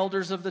 the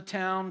elders of the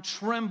town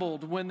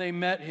trembled when they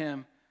met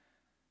him.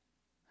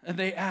 And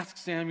they asked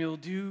Samuel,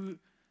 do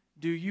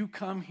you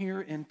come here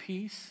in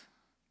peace?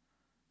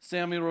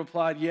 Samuel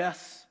replied,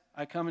 yes,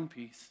 I come in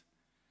peace.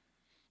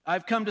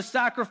 I've come to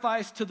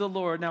sacrifice to the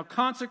Lord. Now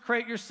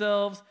consecrate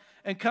yourselves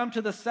and come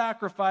to the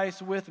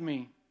sacrifice with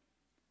me.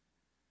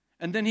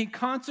 And then he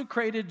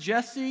consecrated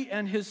Jesse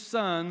and his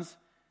sons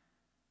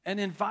and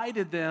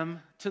invited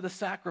them to the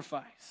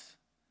sacrifice.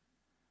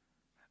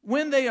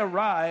 When they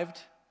arrived,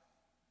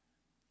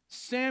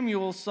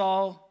 Samuel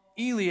saw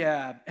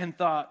Eliab and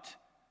thought,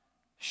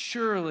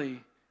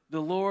 surely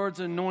the Lord's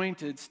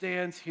anointed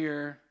stands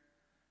here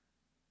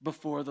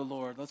before the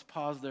Lord. Let's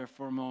pause there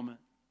for a moment.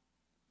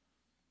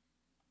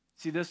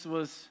 See, this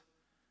was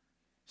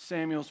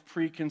Samuel's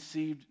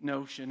preconceived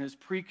notion, his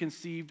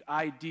preconceived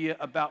idea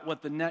about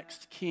what the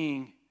next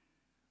king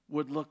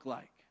would look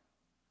like.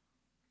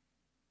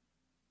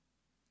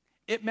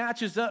 It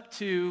matches up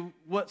to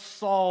what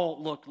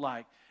Saul looked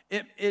like.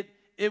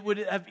 It would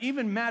have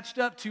even matched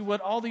up to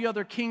what all the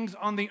other kings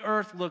on the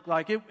earth looked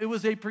like. It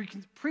was a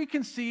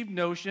preconceived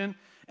notion,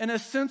 and a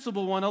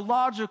sensible one, a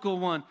logical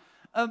one,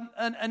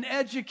 an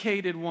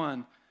educated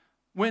one.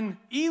 When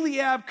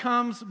Eliab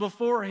comes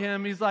before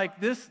him, he's like,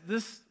 this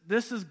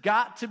has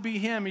got to be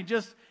him.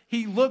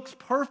 He looks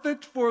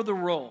perfect for the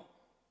role.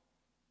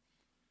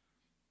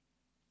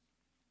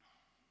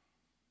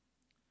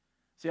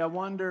 See, I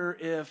wonder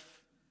if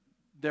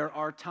there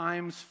are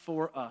times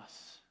for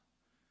us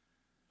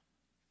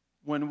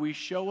when we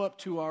show up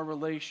to our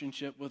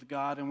relationship with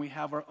God and we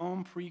have our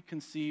own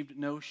preconceived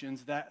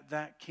notions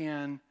that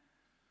can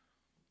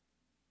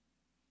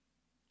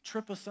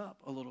trip us up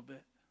a little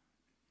bit.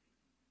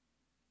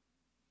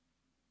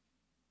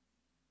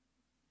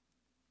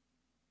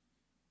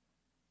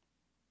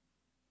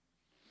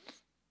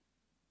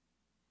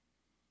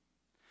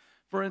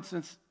 For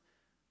instance,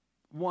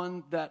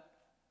 one that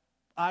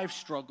I've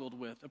struggled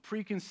with, a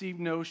preconceived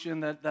notion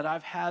that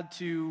I've had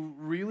to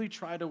really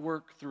try to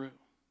work through.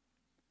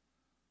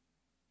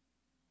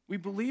 We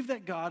believe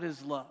that God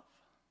is love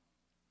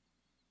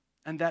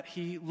and that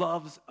he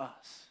loves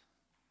us.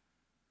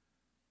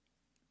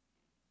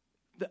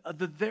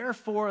 The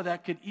therefore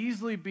that could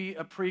easily be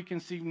a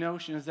preconceived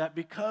notion is that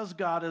because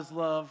God is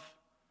love,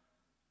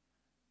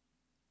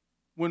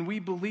 when we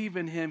believe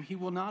in him, he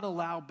will not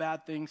allow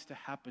bad things to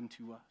happen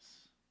to us.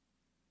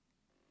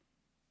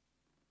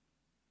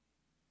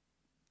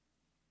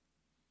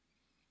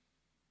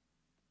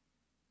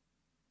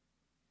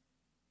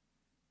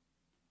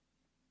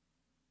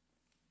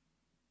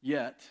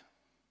 Yet,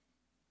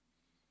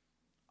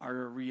 our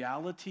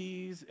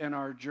realities and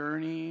our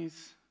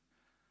journeys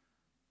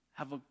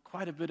have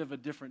quite a bit of a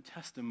different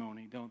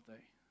testimony, don't they?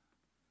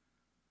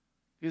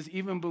 Because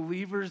even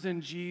believers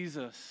in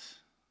Jesus,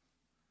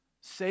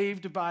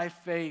 saved by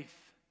faith,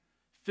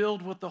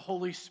 filled with the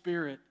Holy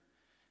Spirit,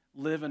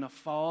 live in a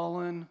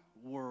fallen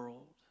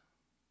world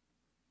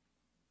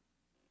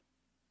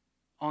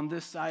on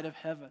this side of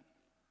heaven.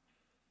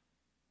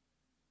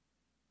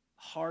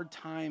 Hard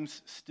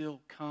times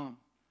still come.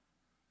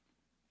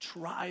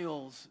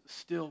 Trials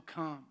still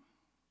come.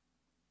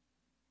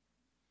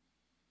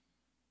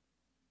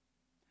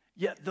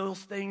 Yet those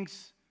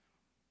things,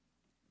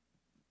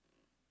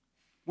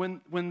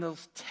 when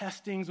those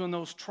testings, when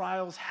those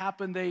trials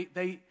happen,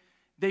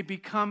 they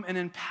become an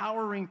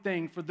empowering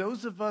thing for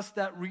those of us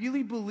that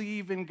really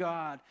believe in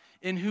God,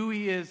 in who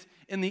he is,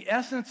 in the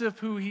essence of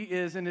who he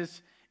is, in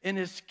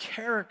his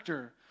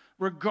character,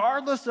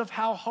 regardless of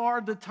how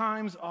hard the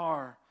times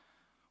are.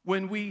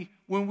 When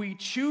we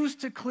choose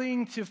to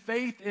cling to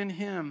faith in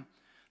him,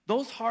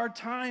 those hard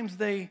times,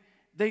 they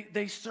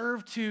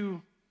serve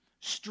to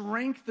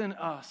strengthen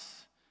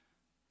us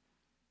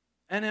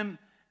and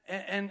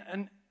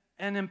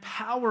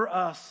empower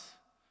us.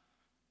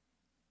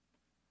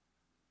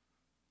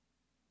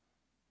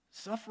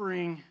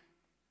 Suffering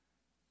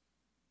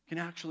can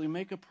actually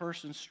make a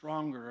person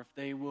stronger if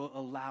they will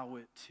allow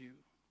it to.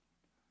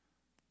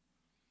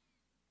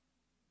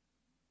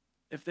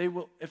 if they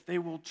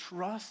will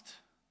trust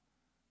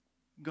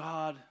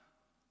God,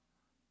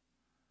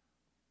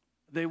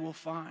 they will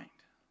find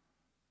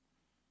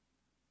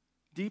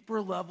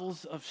deeper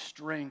levels of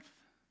strength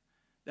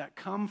that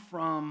come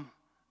from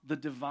the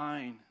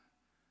divine,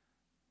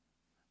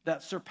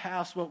 that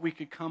surpass what we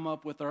could come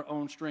up with our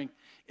own strength.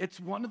 It's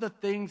one of the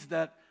things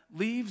that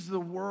leaves the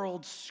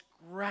world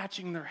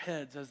scratching their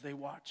heads as they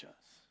watch us.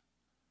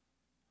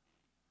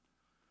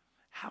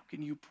 How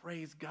can you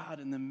praise God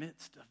in the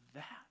midst of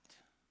that?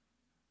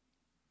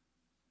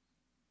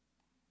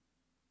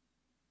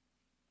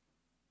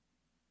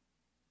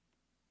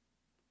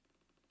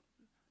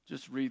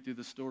 Just read through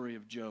the story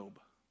of Job.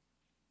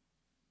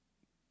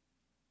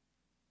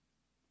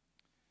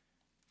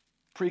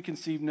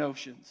 Preconceived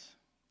notions.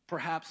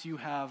 Perhaps you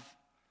have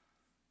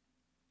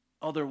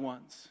other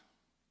ones.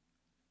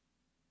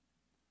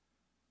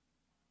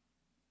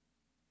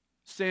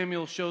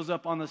 Samuel shows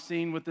up on the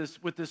scene with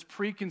this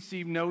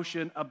preconceived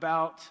notion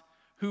about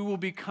who will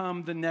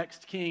become the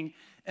next king.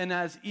 And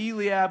as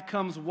Eliab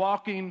comes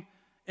walking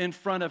in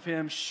front of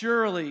him,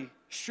 surely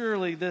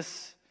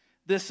this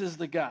is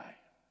the guy.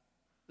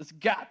 It's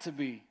got to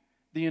be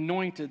the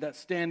anointed that's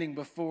standing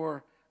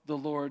before the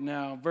Lord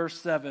now. Verse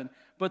 7,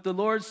 but the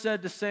Lord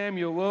said to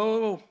Samuel,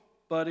 whoa,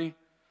 buddy,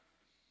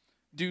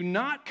 do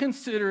not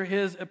consider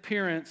his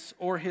appearance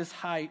or his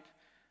height,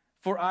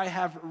 for I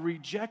have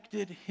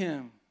rejected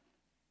him.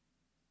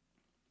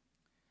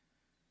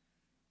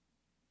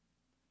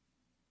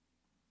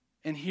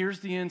 And here's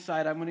the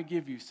insight I'm going to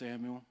give you,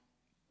 Samuel.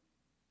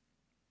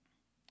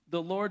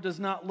 The Lord does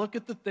not look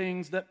at the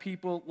things that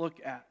people look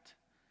at.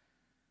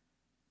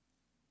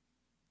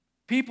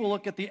 People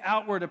look at the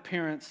outward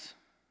appearance,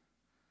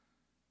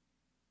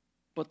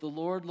 but the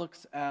Lord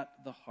looks at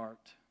the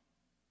heart.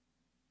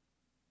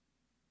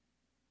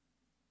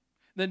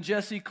 Then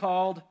Jesse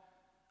called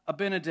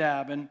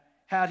Abinadab and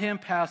had him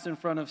pass in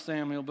front of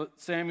Samuel,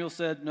 but Samuel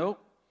said, nope,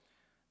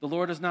 the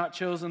Lord has not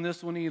chosen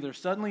this one either.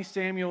 Suddenly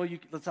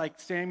it's like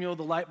Samuel,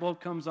 the light bulb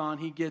comes on,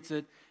 he gets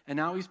it, and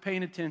now he's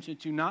paying attention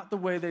to not the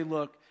way they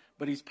look,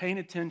 but he's paying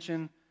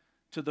attention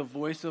to the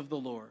voice of the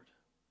Lord.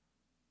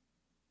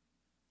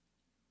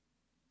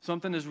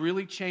 Something has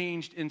really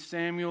changed in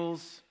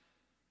Samuel's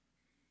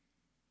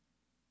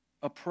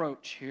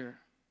approach here.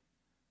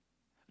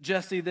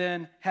 Jesse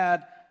then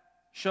had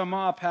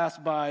Shammah pass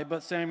by,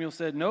 but Samuel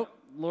said, nope,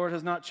 Lord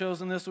has not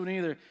chosen this one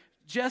either.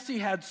 Jesse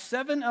had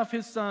 7 of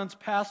his sons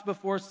pass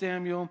before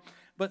Samuel,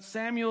 but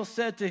Samuel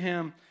said to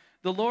him,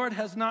 the Lord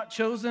has not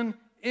chosen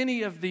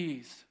any of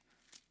these.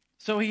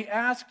 So he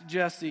asked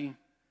Jesse,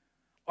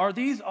 are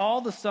these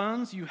all the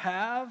sons you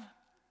have?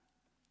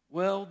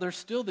 Well, they're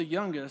still the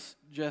youngest,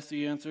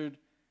 Jesse answered.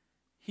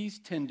 He's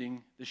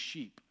tending the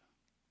sheep.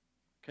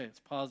 Okay, let's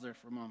pause there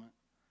for a moment.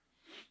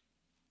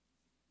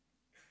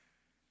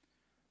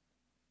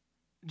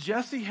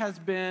 Jesse has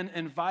been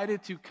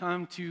invited to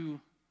come to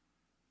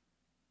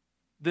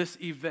this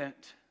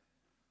event.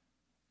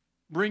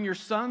 Bring your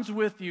sons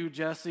with you,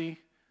 Jesse,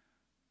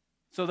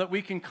 so that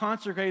we can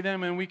consecrate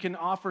them and we can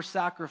offer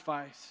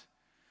sacrifice.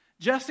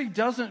 Jesse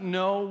doesn't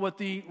know what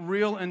the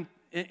real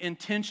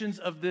intentions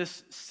of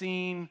this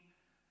scene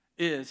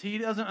is. He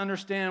doesn't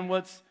understand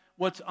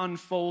what's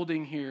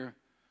unfolding here.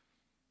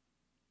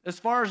 As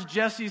far as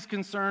Jesse's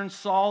concerned,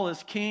 Saul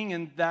is king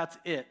and that's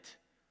it.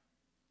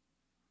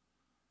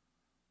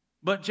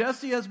 But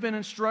Jesse has been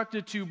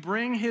instructed to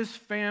bring his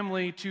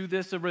family to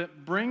this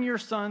event. Bring your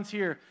sons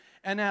here.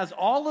 And as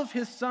all of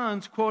his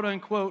sons, quote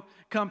unquote,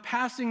 come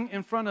passing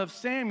in front of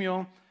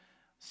Samuel,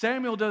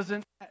 Samuel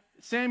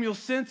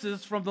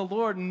senses from the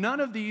Lord, none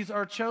of these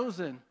are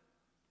chosen.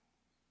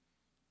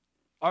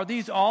 Are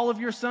these all of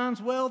your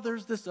sons? Well,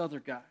 there's this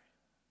other guy.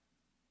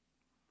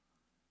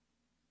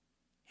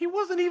 He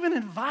wasn't even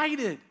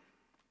invited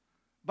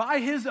by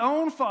his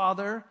own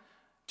father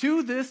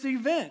to this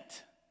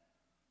event.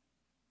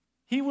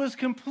 He was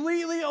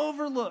completely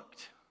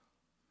overlooked,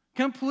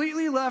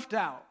 completely left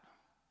out.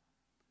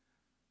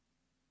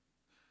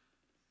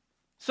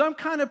 Some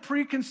kind of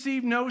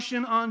preconceived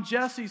notion on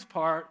Jesse's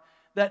part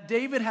that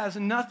David has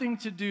nothing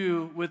to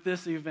do with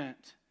this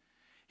event.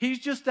 He's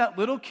just that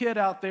little kid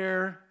out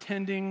there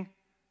tending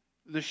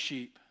the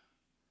sheep.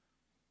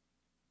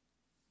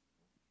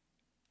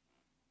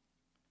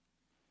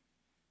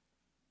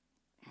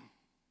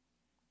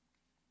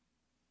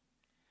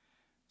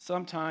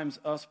 Sometimes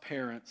us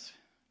parents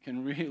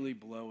can really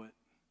blow it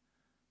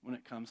when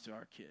it comes to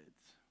our kids.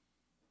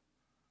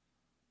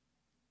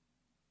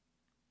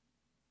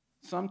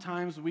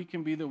 Sometimes we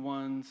can be the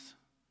ones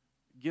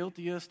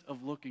guiltiest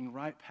of looking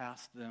right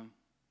past them,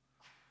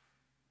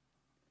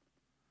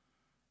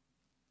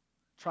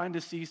 trying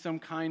to see some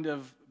kind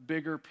of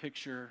bigger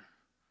picture,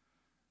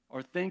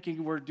 or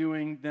thinking we're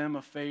doing them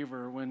a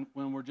favor when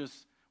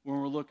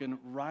we're looking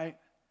right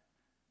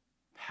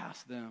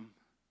past them.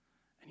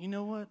 And you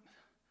know what?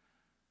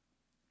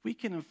 We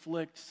can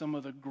inflict some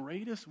of the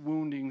greatest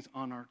woundings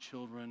on our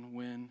children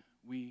when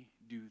we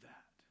do that.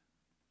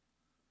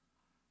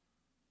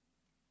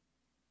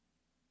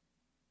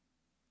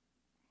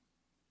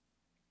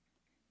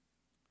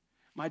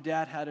 My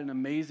dad had an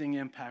amazing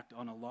impact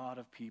on a lot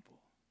of people.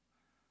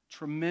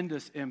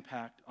 Tremendous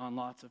impact on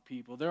lots of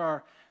people. There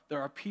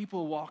are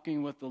people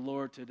walking with the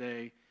Lord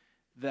today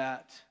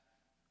that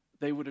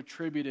they would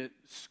attribute it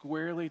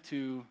squarely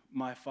to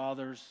my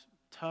father's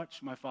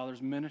touch, my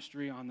father's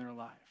ministry on their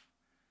life.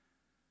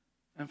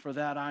 And for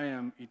that, I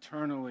am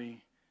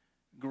eternally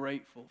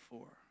grateful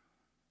for.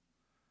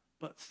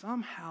 But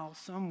somehow,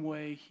 some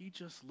way, he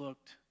just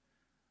looked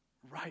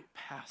right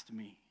past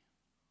me.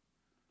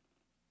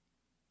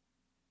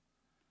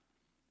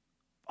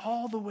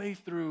 All the way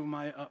through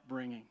my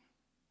upbringing.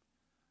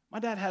 My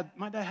dad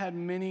had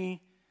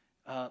many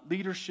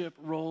leadership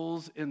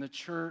roles in the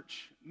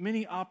church,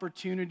 many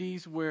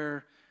opportunities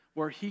where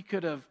he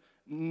could have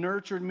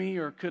nurtured me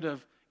or could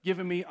have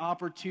given me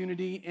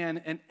opportunity.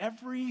 And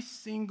every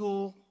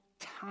single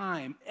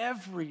time,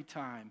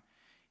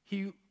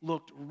 he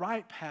looked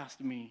right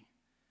past me,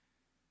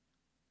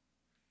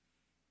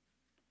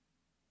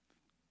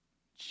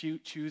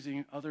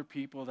 choosing other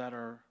people that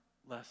are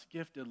less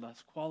gifted,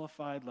 less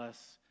qualified,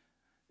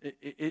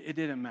 it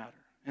didn't matter.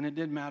 And it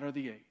didn't matter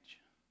the age.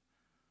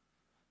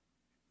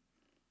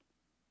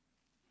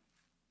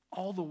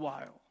 All the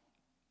while,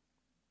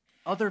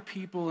 other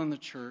people in the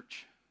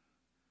church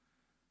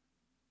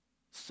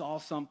saw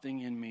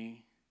something in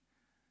me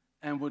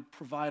and would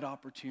provide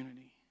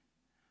opportunity.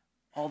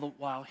 All the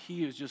while,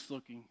 he is just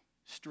looking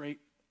straight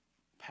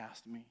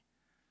past me.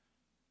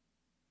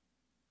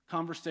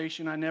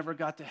 Conversation I never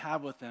got to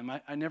have with him.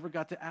 I never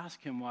got to ask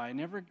him why.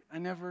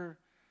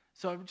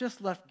 So I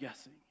just left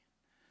guessing.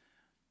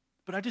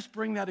 But I just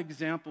bring that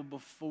example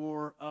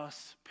before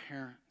us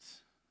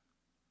parents.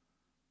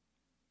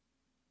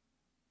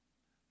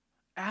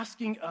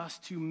 Asking us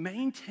to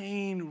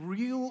maintain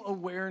real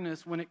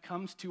awareness when it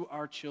comes to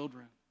our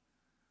children.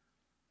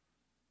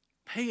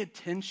 Pay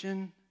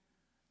attention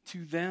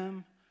to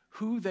them,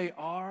 who they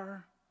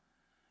are.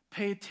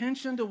 Pay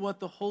attention to what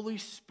the Holy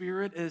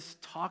Spirit is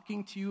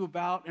talking to you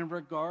about in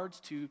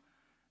regards to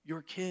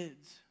your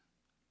kids.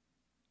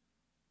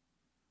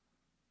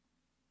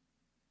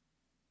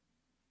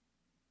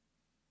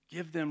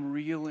 Give them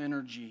real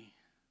energy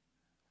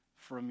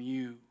from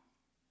you.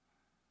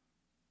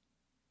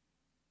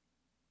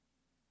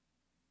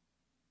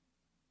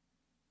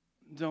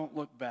 Don't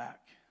look back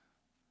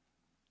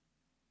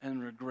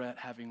and regret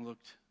having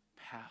looked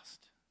past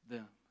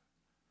them.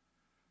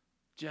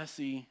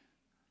 Jesse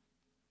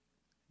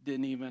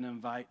didn't even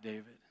invite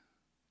David.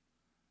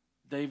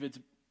 David's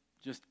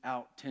just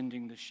out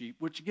tending the sheep,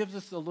 which gives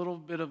us a little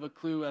bit of a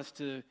clue as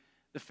to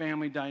the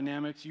family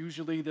dynamics.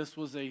 Usually this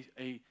was a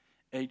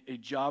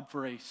job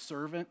for a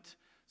servant.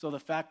 So the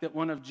fact that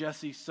one of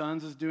Jesse's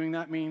sons is doing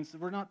that means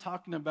we're not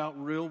talking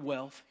about real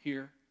wealth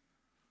here.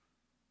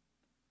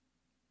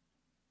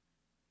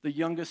 The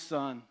youngest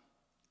son,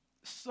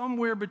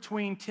 somewhere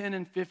between 10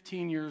 and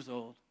 15 years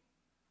old,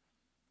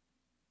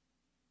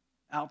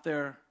 out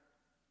there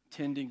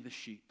tending the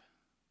sheep.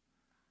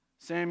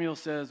 Samuel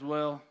says,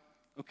 well,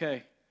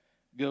 okay,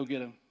 go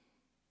get him.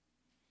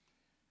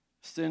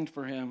 Send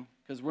for him,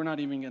 because we're not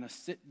even going to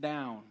sit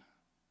down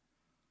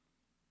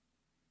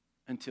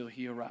until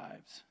he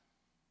arrives.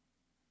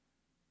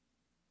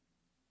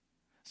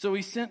 So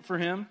he sent for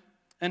him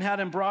and had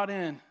him brought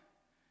in.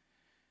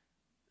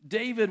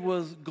 David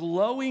was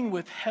glowing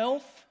with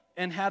health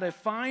and had a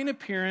fine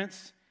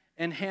appearance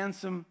and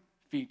handsome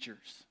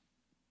features.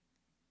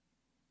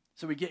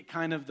 So we get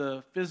kind of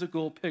the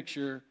physical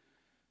picture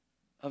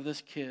of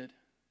this kid.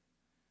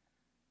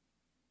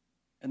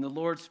 And the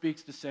Lord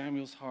speaks to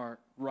Samuel's heart.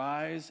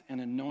 Rise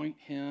and anoint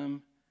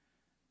him.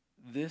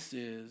 This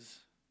is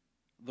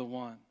the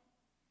one.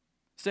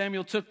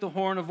 Samuel took the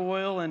horn of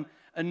oil and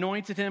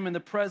anointed him in the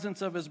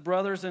presence of his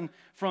brothers. And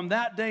from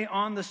that day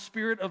on, the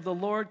Spirit of the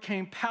Lord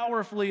came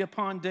powerfully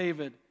upon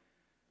David.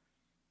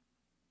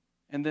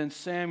 And then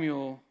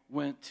Samuel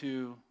went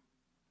to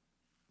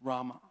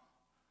Ramah.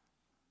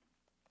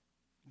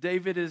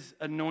 David is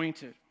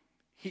anointed.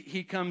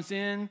 He comes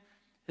in,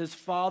 his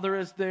father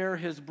is there,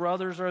 his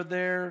brothers are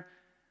there.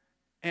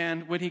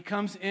 And when he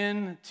comes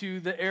in to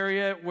the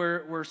area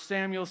where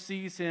Samuel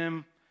sees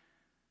him,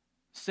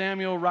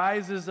 Samuel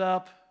rises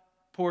up,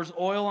 pours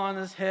oil on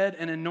his head,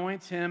 and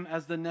anoints him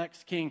as the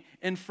next king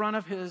in front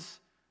of his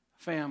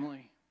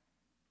family.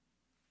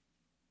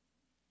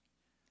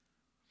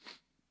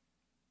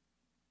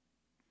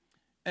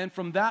 And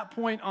from that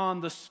point on,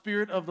 the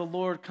Spirit of the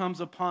Lord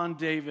comes upon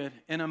David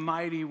in a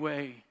mighty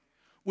way,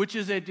 which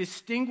is a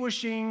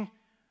distinguishing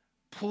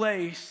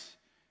place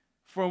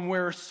from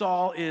where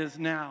Saul is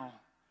now.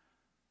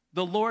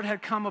 The Lord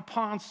had come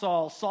upon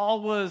Saul.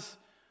 Saul was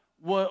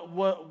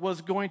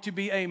going to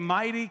be a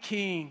mighty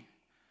king.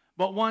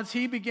 But once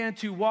he began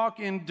to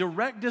walk in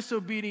direct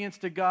disobedience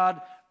to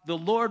God, the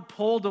Lord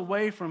pulled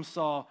away from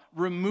Saul,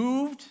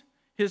 removed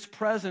his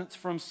presence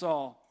from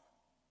Saul,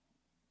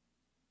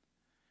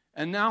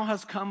 and now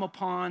has come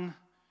upon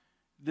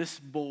this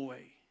boy.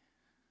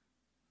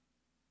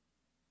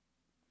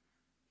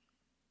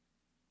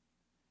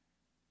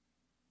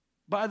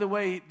 By the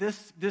way,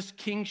 this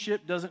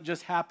kingship doesn't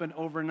just happen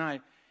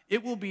overnight.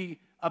 It will be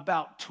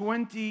about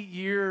 20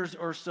 years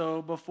or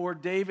so before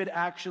David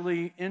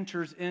actually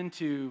enters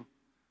into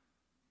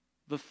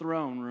the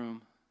throne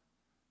room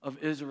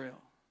of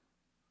Israel.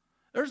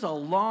 There's a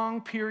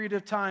long period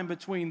of time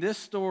between this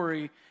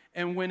story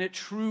and when it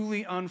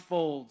truly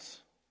unfolds.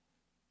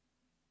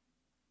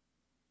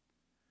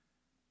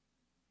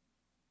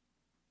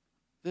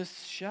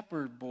 This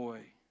shepherd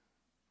boy,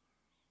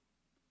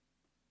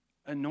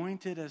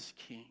 anointed as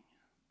king,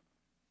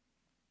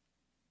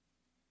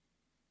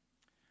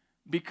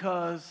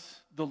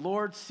 because the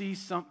Lord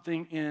sees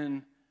something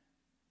in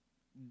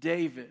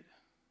David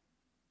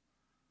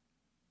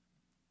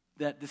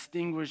that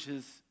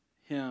distinguishes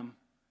him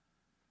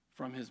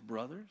from his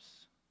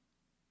brothers,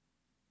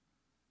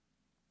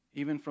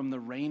 even from the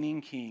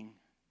reigning king,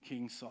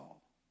 King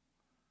Saul.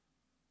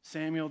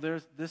 Samuel,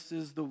 this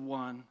is the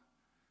one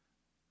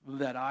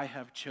that I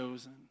have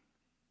chosen,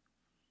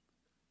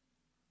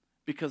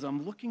 because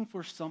I'm looking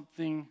for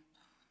something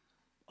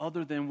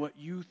other than what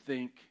you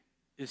think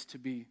is to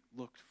be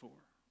looked for.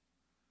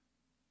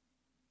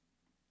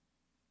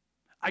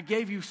 I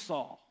gave you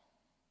Saul.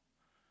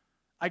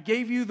 I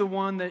gave you the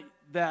one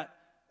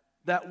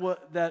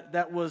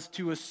that was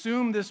to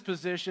assume this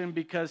position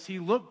because he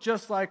looked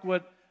just like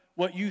what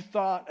you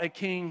thought a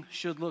king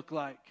should look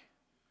like.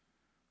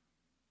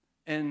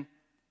 And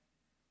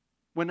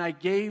when I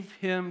gave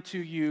him to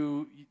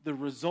you, the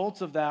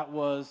results of that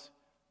was,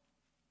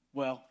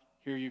 well,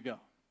 here you go.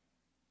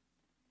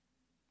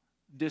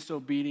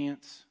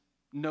 Disobedience,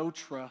 no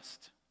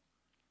trust,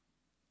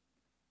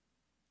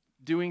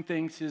 doing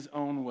things his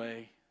own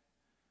way.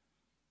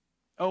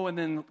 Oh, and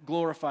then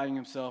glorifying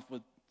himself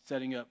with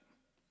setting up,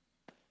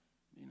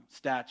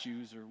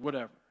 statues or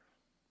whatever.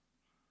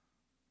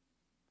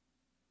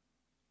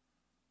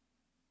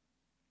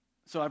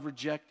 So I've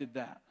rejected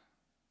that,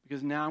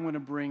 because now I'm going to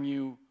bring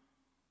you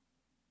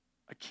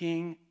a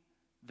king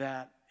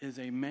that is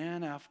a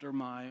man after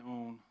my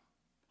own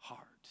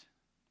heart.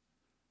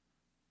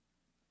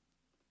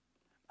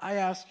 I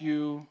ask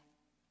you,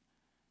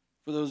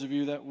 for those of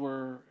you that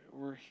were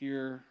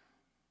here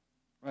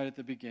right at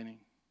the beginning,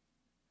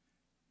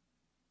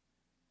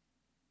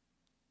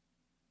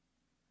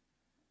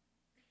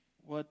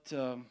 what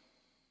a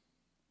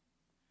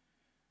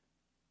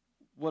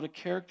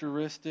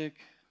characteristic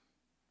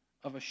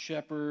of a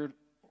shepherd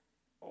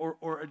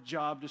or a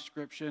job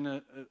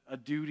description, a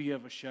duty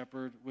of a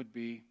shepherd would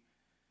be.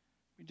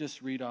 We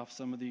just read off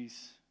some of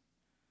these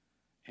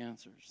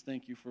answers.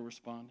 Thank you for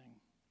responding.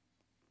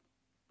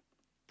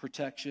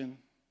 Protection,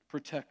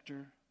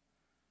 protector,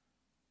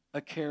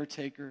 a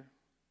caretaker,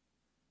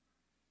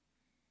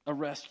 a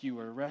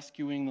rescuer,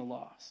 rescuing the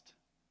lost,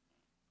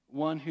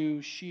 one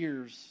who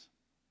shears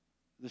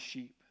the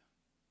sheep,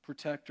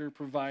 protector,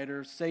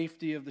 provider,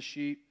 safety of the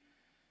sheep,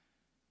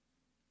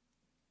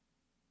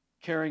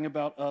 caring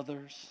about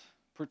others,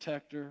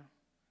 protector,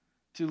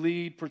 to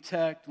lead,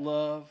 protect,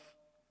 love,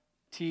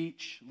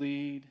 teach,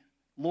 lead,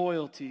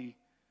 loyalty,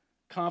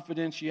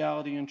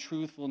 confidentiality, and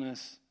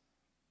truthfulness,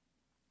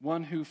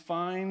 one who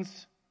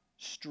finds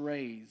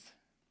strays,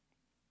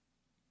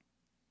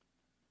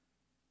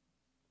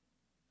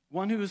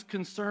 one who is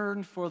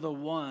concerned for the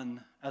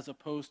one as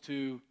opposed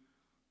to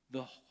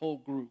the whole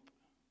group,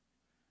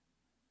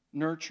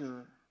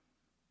 nurturer,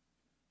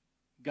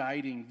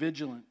 guiding,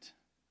 vigilant,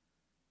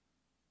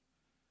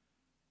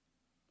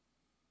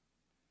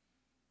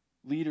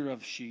 leader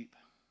of sheep,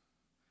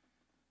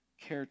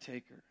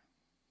 caretaker.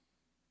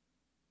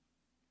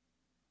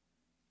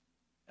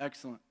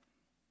 Excellent.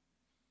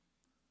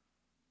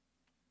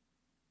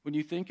 When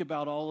you think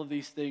about all of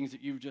these things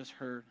that you've just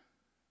heard,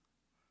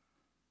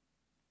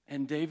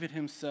 and David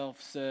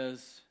himself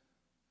says,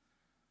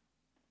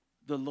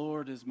 "The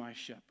Lord is my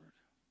shepherd."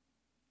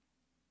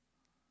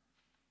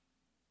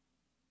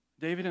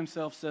 David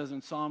himself says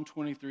in Psalm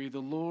 23,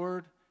 "The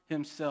Lord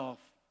himself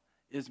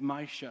is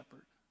my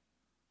shepherd.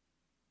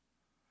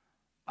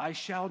 I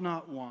shall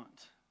not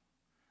want.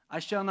 I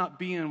shall not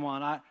be in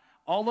want.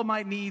 All of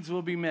my needs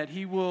will be met.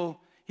 He will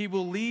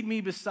lead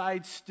me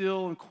beside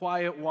still and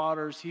quiet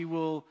waters. He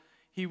will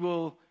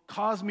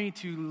cause me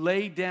to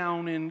lay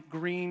down in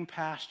green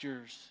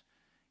pastures.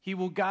 He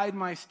will guide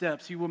my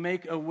steps. He will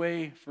make a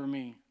way for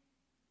me."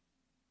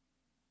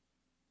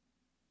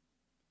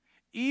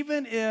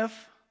 Even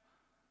if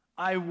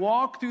I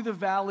walk through the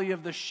valley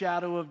of the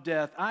shadow of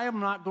death, I am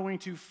not going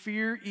to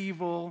fear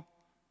evil,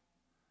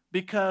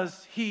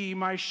 because he,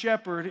 my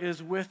shepherd,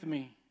 is with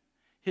me.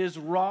 His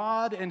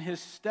rod and his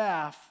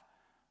staff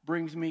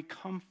brings me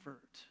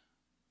comfort.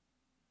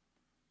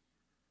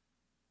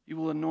 He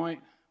will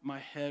anoint my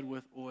head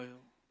with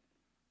oil.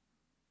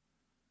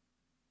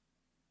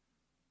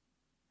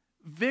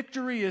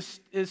 Victory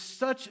is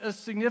such a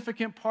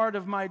significant part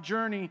of my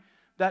journey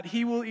that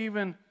he will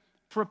even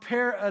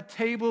prepare a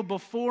table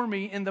before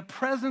me in the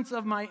presence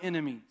of my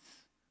enemies.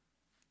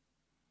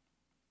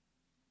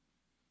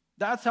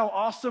 That's how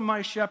awesome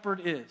my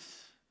shepherd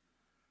is.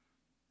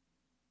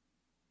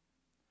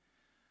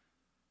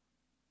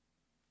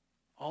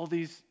 All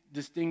these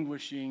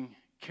distinguishing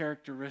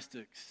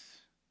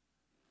characteristics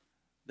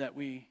that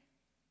we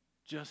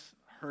just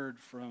heard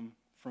from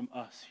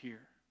us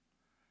here.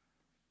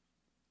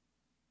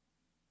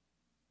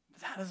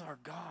 That is our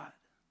God.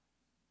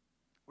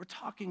 We're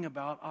talking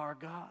about our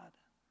God.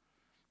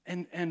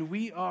 And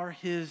we are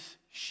his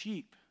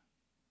sheep.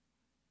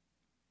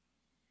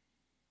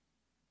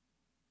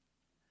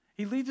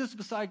 He leads us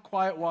beside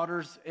quiet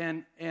waters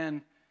and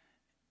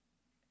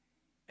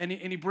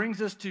he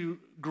brings us to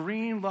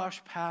green,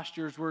 lush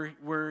pastures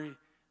where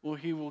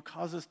he will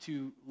cause us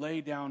to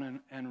lay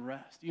down and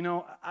rest. You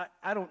know,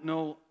 I don't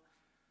know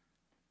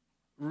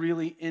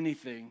really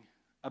anything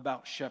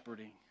about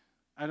shepherding.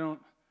 I don't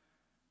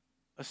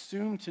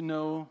assume to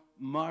know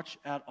much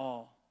at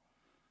all.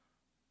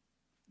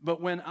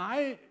 But when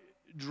I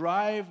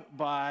drive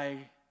by,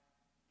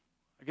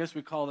 I guess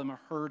we call them a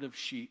herd of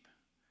sheep,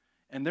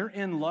 and they're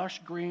in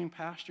lush green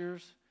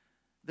pastures,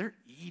 they're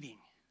eating.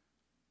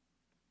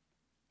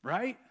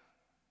 Right?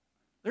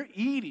 They're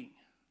eating.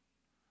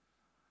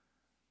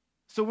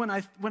 So when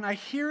I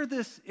hear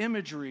this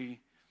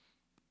imagery,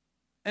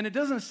 and it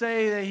doesn't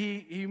say that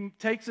he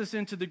takes us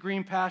into the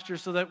green pasture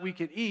so that we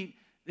can eat,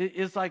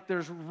 it's like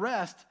there's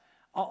rest.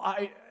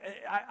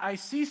 I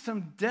see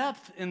some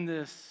depth in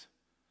this.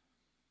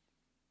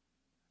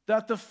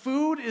 That the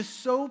food is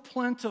so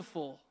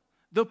plentiful,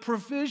 the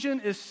provision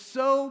is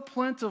so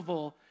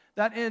plentiful,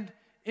 that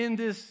in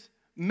this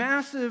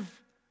massive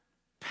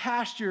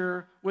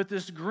pasture with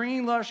this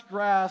green, lush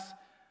grass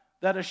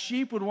that a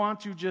sheep would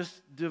want to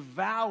just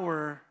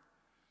devour,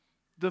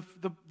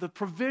 the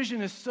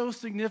provision is so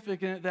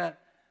significant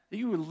that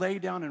you would lay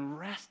down and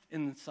rest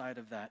inside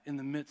of that, in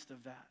the midst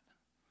of that.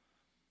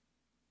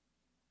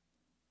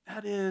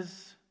 That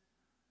is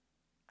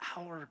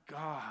our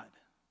God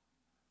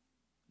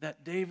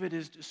that David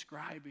is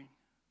describing,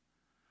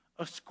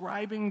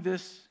 ascribing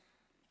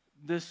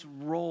this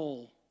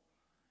role.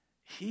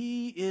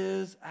 He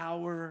is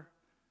our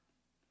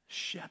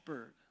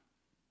shepherd.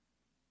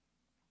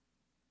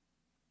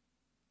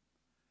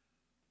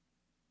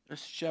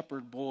 This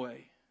shepherd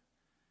boy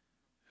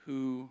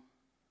who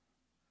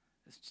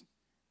is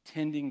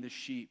tending the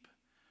sheep,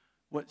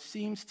 what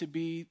seems to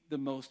be the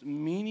most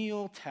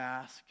menial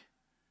task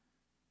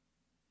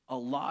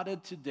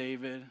allotted to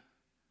David,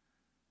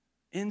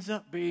 ends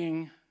up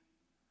being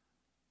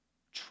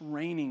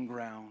training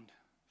ground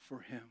for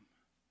him.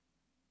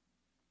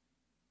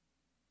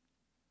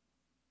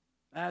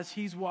 As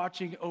he's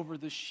watching over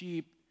the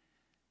sheep,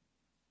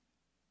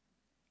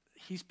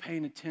 he's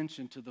paying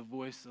attention to the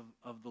voice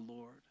of the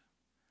Lord.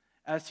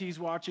 As he's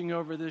watching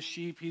over this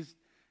sheep, he's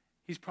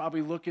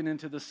probably looking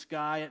into the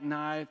sky at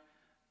night,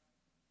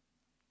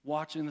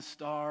 watching the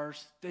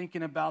stars,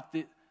 thinking about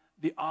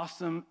the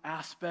awesome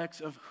aspects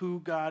of who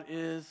God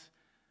is,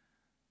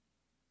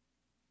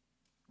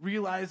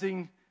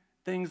 realizing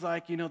things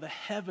like, the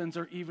heavens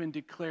are even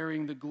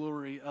declaring the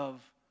glory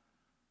of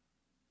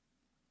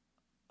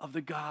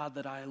the God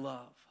that I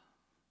love.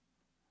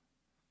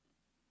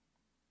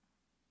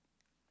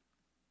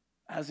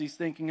 As he's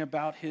thinking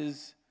about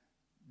his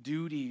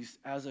duties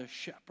as a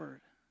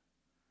shepherd,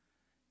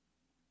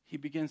 he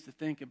begins to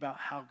think about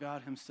how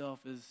God himself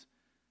is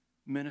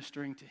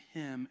ministering to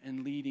him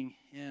and leading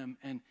him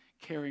and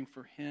caring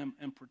for him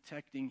and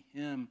protecting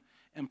him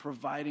and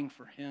providing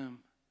for him.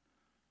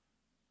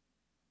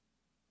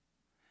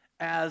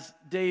 As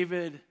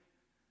David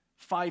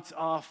fights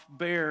off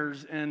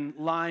bears and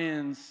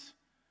lions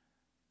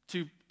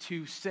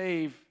to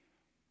save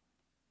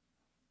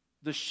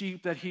the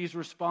sheep that he's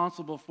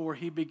responsible for,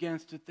 he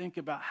begins to think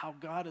about how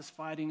God is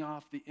fighting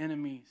off the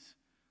enemies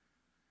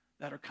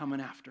that are coming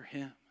after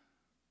him.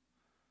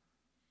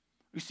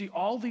 You see,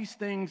 all these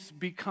things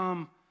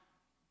become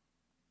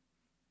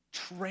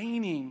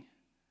training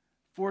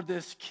for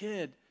this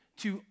kid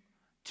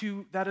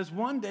that is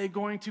one day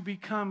going to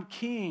become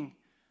king.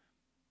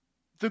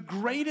 The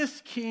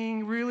greatest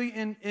king really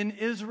in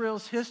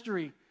Israel's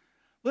history.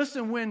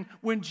 Listen,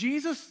 when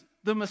Jesus,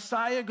 the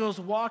Messiah, goes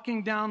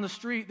walking down the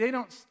street, they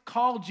don't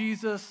call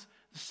Jesus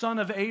the son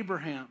of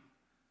Abraham,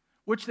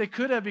 which they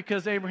could have,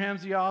 because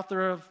Abraham's the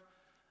author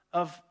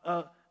of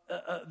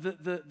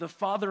the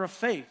father of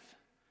faith.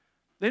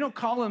 They don't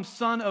call him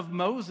son of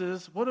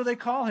Moses. What do they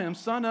call him?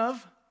 Son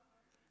of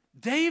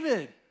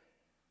David.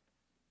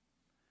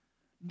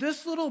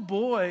 This little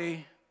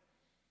boy,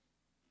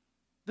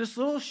 this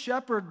little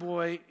shepherd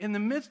boy, in the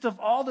midst of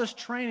all this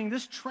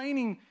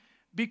training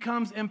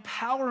becomes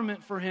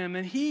empowerment for him.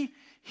 And he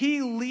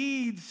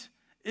leads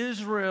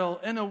Israel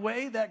in a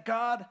way that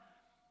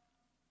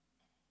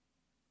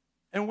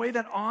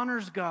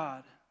honors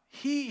God.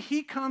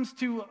 He comes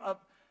to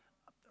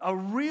a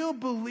real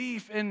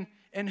belief in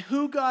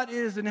who God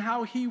is and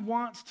how he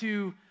wants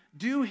to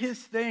do his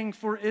thing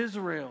for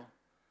Israel.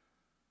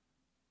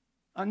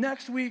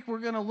 Next week, we're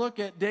going to look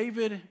at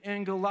David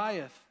and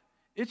Goliath.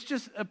 It's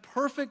just a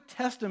perfect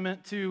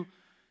testament to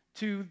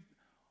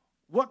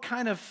what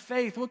kind of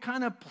faith, what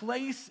kind of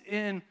place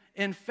in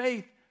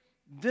faith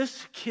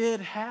this kid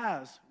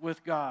has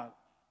with God.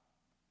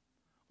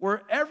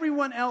 Where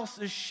everyone else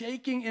is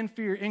shaking in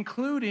fear,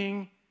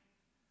 including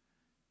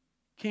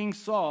King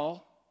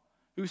Saul,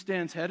 who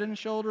stands head and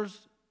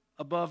shoulders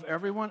above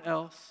everyone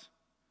else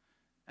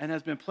and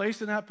has been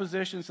placed in that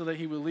position so that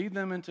he will lead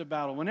them into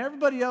battle. When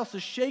everybody else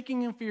is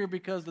shaking in fear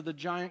because of the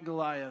giant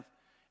Goliath,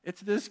 it's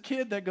this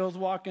kid that goes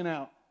walking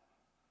out.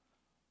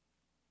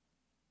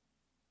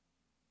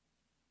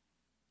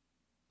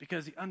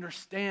 Because he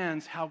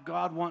understands how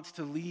God wants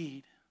to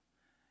lead,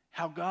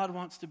 how God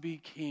wants to be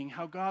king,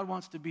 how God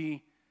wants to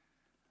be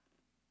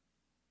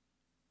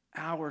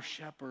our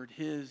shepherd,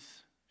 his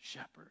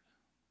shepherd.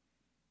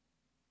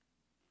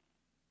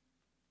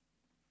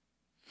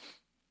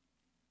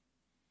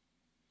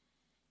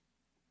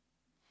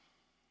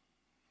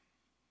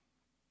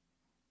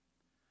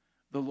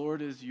 The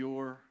Lord is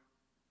your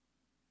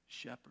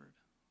shepherd.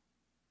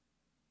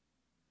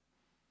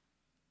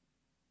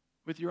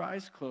 With your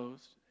eyes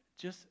closed,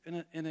 just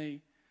I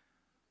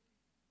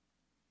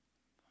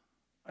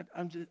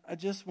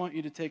just want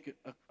you to take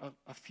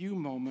a few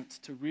moments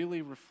to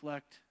really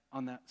reflect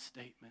on that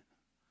statement.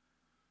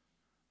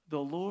 The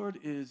Lord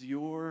is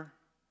your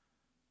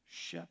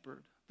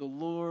shepherd. The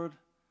Lord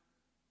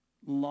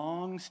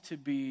longs to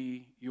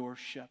be your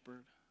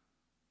shepherd.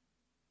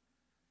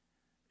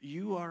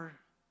 You are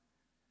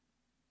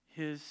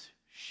his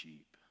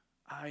sheep.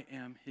 I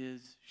am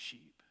his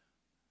sheep.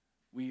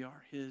 We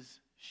are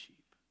his sheep.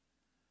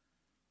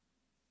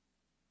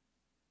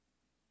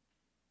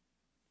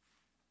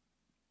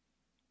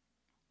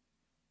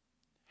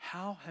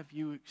 How have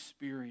you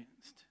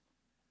experienced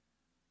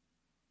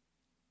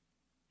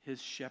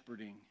his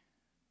shepherding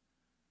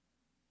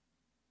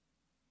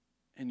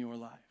in your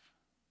life?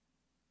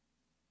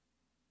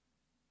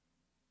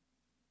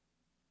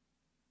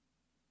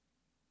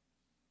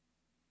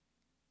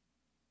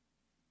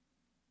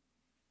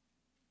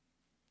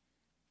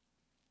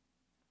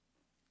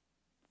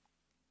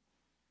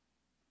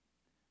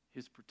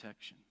 His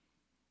protection,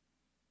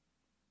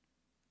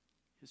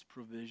 his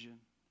provision,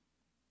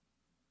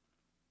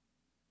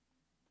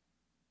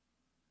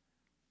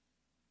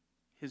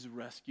 his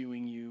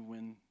rescuing you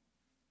when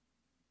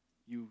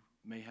you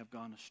may have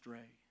gone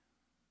astray.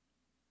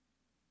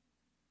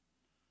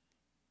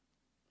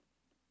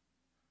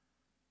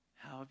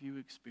 How have you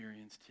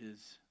experienced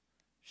his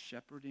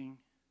shepherding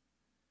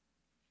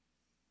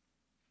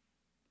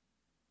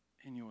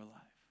in your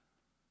life?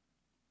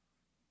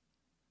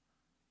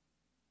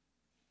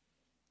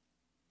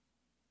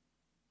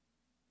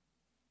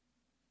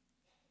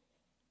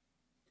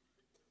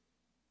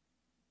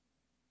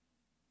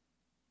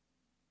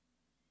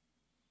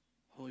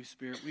 Holy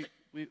Spirit,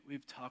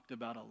 we've talked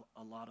about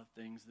a lot of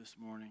things this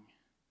morning.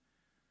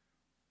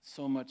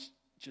 So much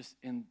just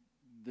in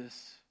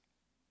this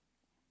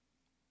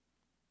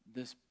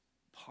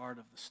part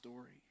of the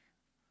story.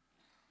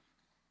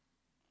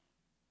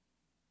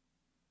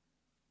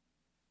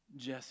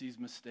 Jesse's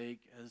mistake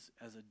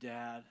as a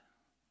dad.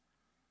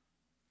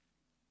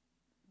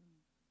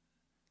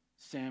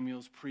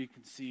 Samuel's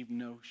preconceived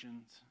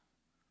notions.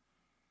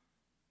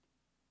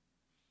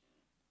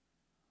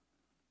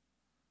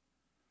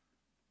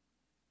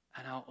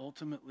 And how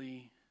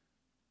ultimately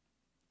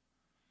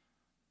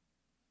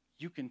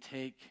you can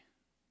take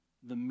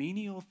the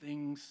menial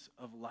things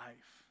of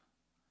life,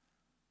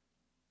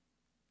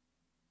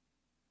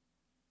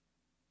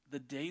 the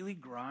daily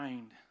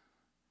grind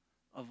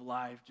of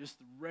life, just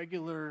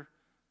regular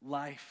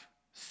life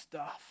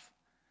stuff.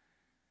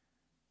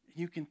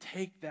 You can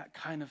take that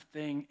kind of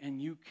thing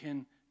and you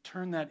can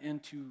turn that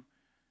into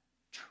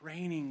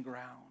training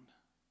ground.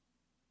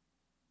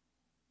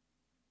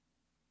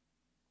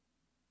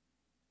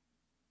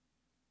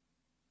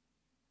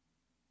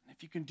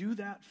 If you can do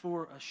that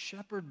for a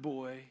shepherd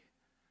boy,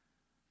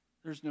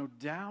 there's no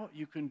doubt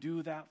you can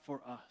do that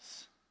for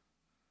us.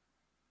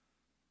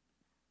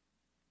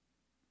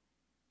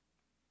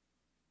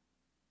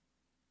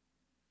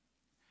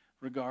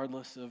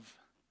 Regardless of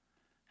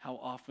how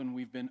often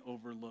we've been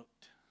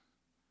overlooked,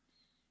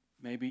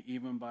 maybe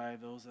even by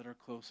those that are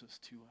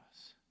closest to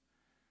us.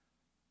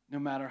 No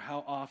matter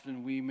how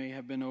often we may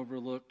have been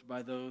overlooked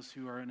by those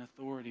who are in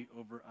authority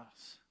over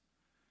us.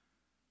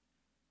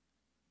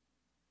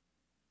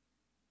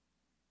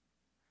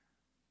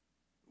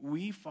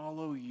 We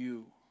follow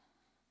you.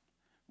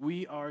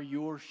 We are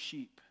your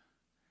sheep.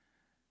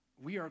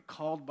 We are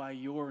called by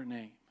your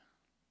name.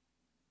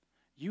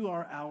 You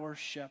are our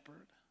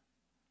shepherd.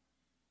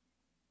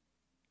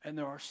 And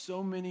there are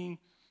so many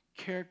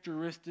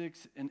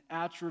characteristics and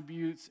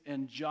attributes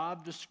and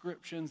job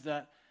descriptions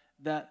that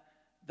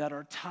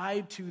are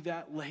tied to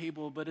that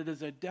label, but it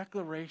is a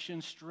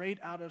declaration straight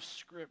out of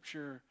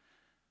Scripture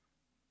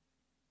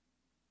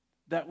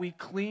that we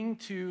cling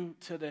to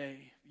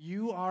today.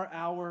 You are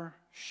our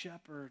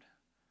shepherd,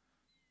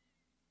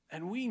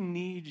 and we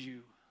need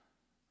you.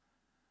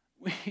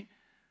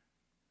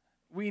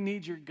 We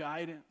need your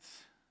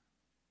guidance.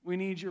 We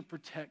need your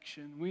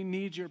protection. We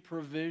need your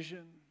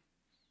provision.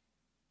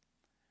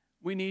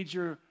 We need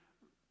you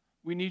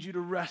to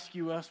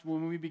rescue us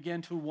when we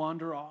begin to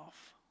wander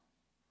off.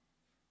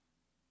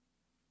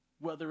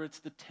 Whether it's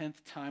the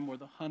 10th time or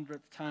the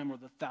 100th time or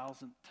the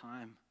 1,000th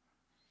time.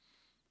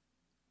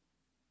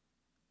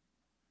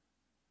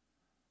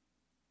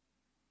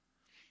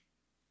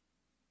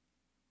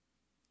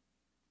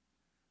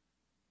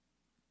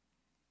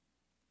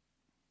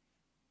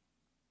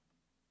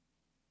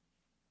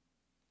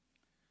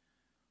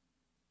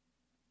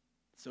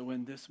 So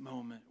in this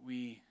moment,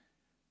 we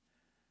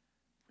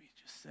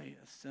just say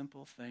a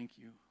simple thank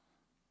you.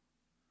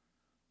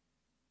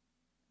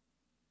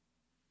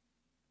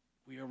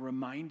 We are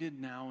reminded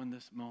now in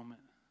this moment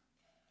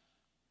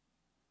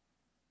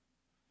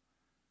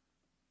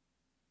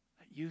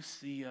that you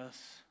see us,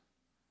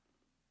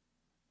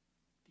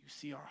 you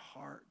see our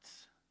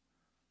hearts,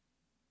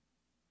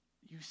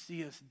 you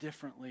see us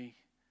differently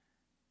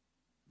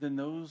than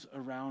those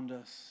around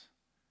us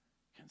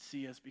can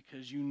see us,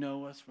 because you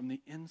know us from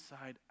the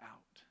inside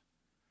out.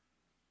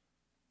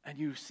 And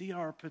you see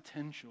our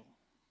potential.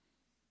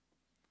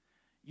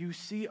 You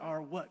see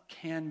our what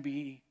can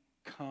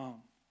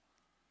become.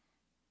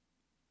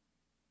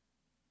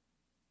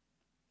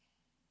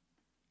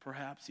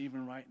 Perhaps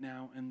even right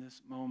now in this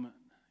moment,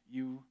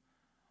 you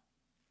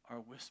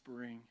are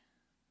whispering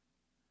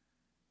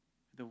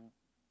the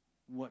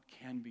what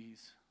can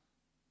be's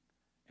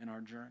in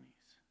our journeys.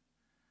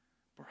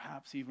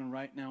 Perhaps even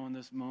right now in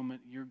this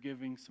moment, you're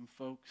giving some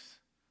folks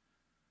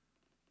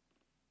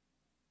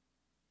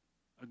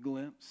a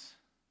glimpse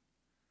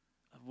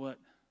of what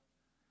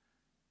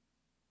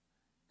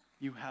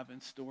you have in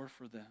store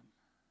for them.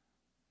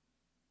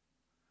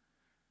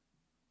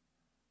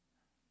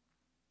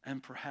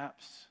 And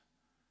perhaps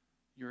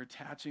you're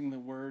attaching the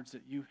words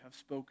that you have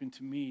spoken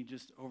to me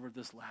just over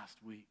this last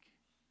week.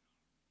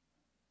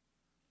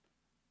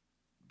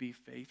 Be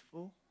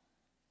faithful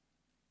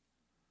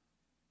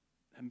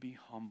and be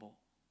humble.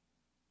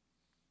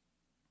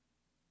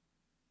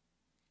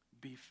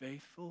 Be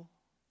faithful.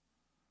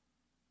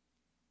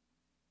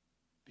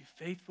 Be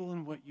faithful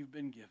in what you've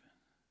been given.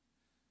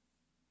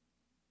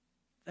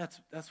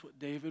 That's what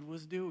David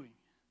was doing.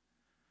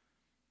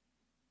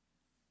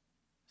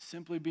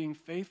 Simply being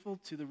faithful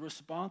to the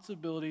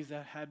responsibilities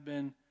that had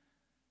been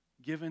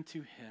given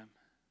to him.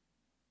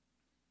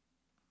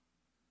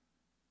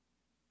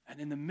 And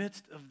in the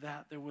midst of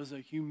that, there was a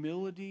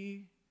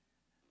humility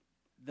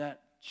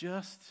that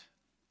just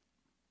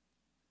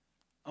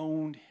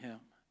owned him.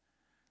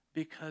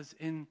 Because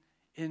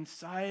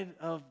inside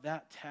of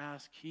that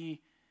task, he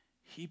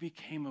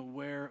became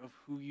aware of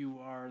who you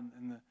are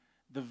and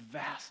the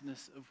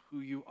vastness of who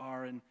you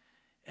are and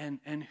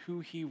who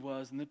he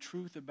was, and the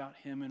truth about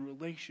him in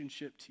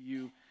relationship to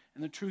you,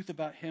 and the truth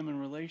about him in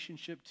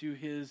relationship to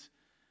his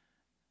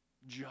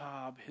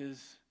job,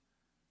 his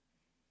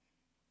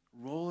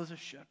role as a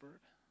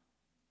shepherd.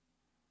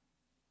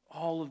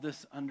 All of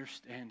this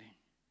understanding,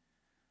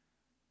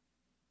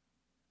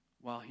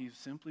 while he's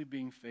simply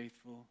being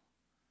faithful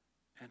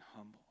and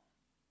humble.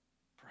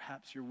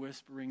 Perhaps you're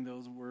whispering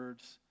those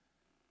words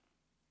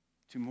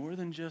to more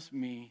than just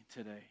me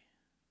today.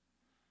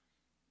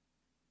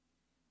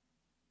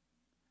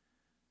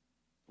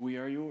 We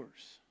are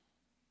yours,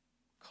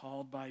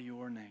 called by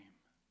your name.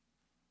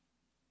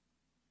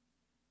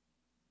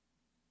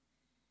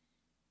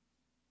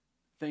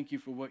 Thank you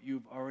for what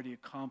you've already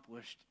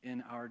accomplished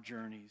in our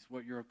journeys,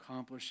 what you're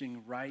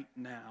accomplishing right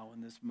now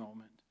in this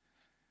moment,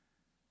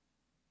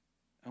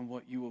 and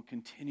what you will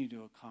continue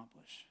to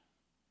accomplish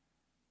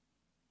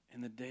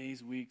in the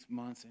days, weeks,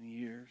 months, and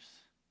years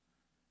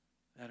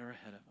that are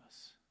ahead of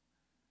us.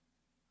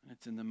 And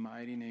it's in the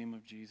mighty name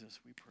of Jesus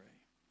we pray.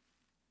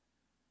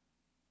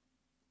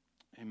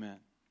 Amen.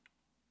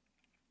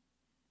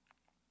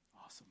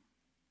 Awesome.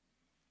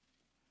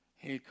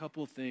 Hey, a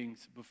couple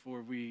things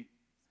before we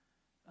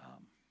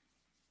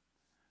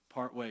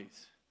part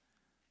ways.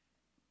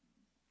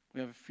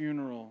 We have a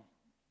funeral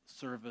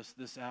service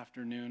this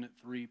afternoon at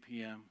 3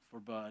 p.m. for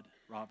Bud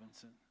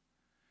Robinson.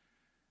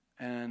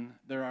 And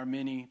there are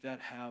many that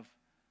have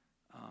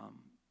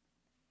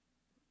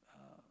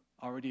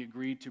already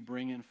agreed to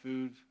bring in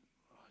food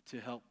to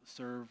help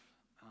serve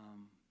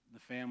the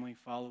family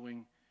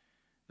following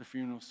the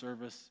funeral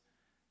service.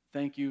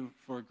 Thank you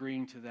for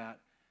agreeing to that.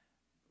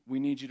 We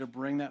need you to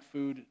bring that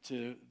food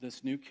to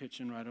this new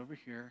kitchen right over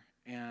here.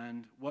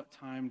 And what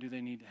time do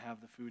they need to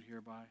have the food here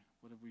by?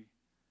 What have we?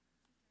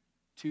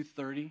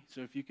 2:30.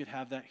 So if you could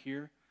have that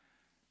here,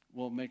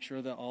 we'll make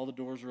sure that all the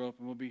doors are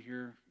open. We'll be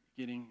here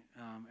getting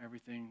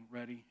everything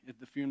ready.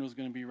 The funeral is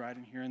going to be right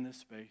in here in this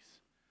space.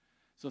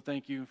 So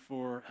thank you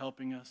for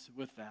helping us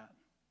with that.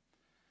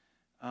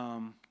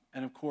 And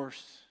of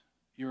course,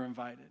 you're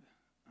invited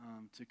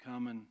to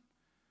come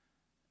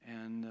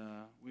and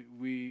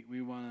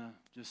we want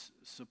to just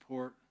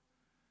support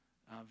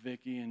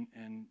Vicki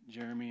and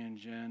Jeremy and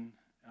Jen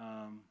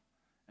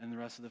and the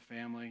rest of the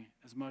family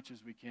as much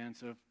as we can.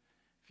 So if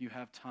you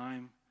have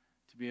time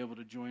to be able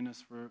to join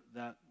us for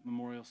that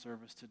memorial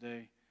service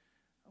today,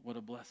 what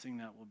a blessing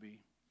that will be.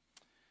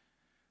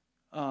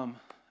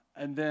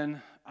 And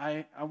then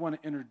I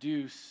want to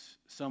introduce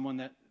someone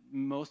that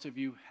most of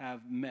you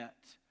have met.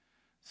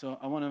 So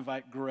I want to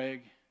invite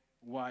Greg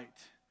White.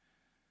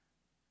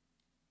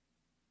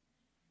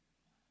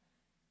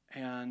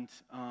 And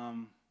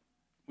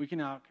we can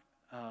now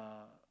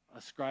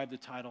ascribe the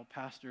title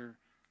pastor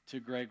to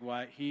Greg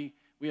White.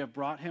 We have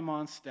brought him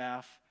on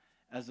staff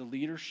as a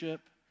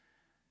leadership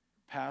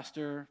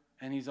pastor,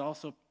 and he's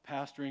also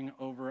pastoring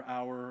over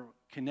our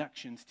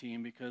connections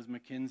team because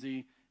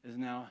Mackenzie is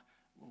now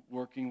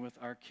working with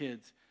our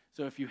kids.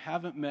 So if you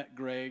haven't met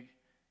Greg,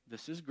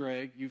 this is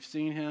Greg. You've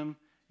seen him.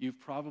 You've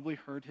probably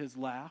heard his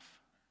laugh.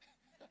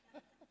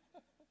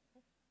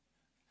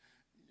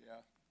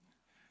 Yeah.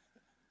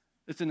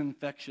 It's an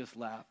infectious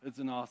laugh. It's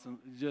an awesome,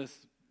 it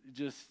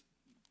just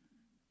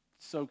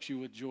soaks you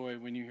with joy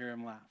when you hear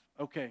him laugh.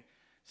 Okay,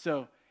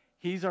 so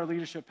he's our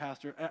leadership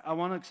pastor. I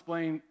want to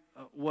explain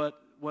what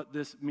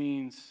this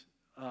means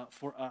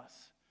for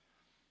us.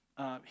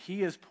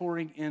 He is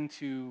pouring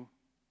into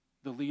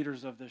the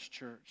leaders of this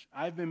church.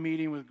 I've been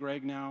meeting with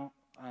Greg now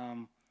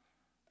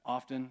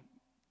often,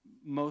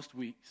 most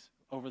weeks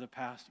over the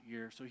past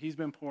year. So he's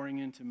been pouring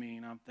into me,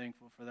 and I'm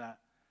thankful for that.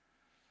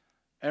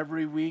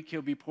 Every week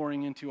he'll be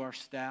pouring into our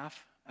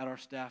staff at our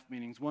staff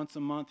meetings. Once a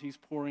month he's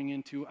pouring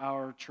into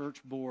our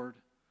church board.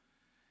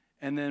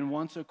 And then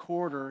once a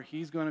quarter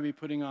he's going to be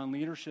putting on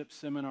leadership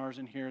seminars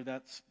in here.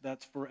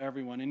 That's for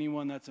everyone.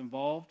 Anyone that's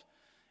involved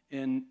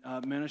in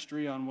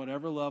ministry on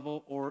whatever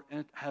level or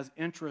has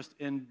interest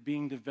in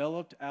being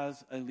developed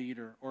as a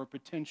leader or a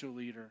potential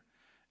leader.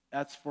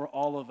 That's for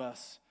all of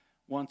us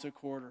once a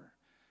quarter.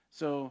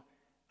 So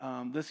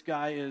this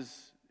guy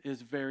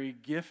is very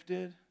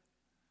gifted,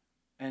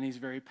 and he's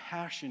very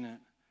passionate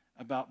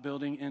about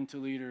building into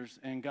leaders.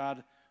 And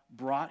God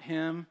brought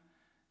him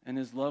and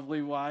his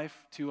lovely wife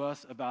to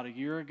us about a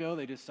year ago.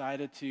 They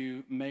decided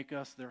to make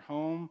us their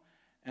home,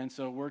 and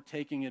so we're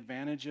taking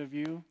advantage of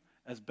you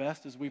as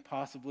best as we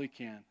possibly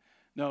can.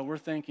 No, we're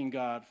thanking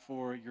God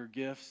for your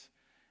gifts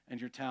and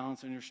your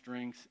talents and your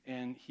strengths,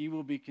 and he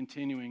will be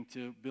continuing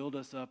to build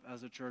us up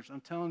as a church.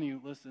 I'm telling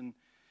you, listen,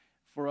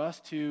 for us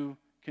to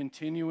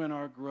continue in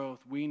our growth,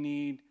 we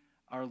need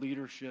our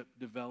leadership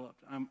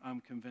developed.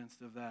 I'm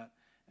convinced of that,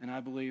 and I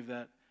believe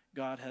that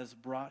God has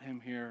brought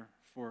him here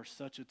for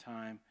such a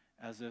time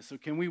as this. So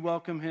can we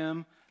welcome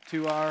him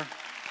to our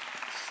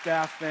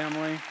staff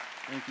family?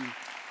 Thank you.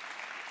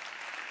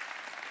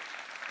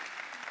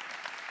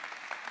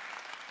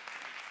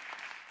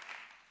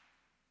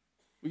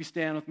 Will you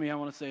stand with me? I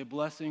want to say a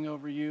blessing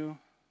over you.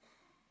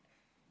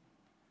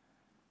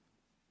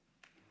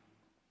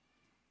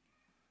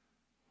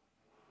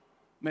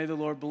 May the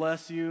Lord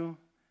bless you.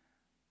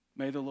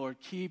 May the Lord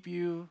keep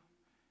you.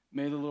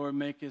 May the Lord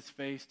make his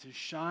face to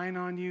shine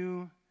on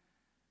you,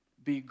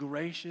 be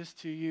gracious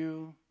to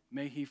you.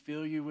 May he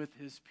fill you with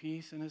his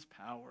peace and his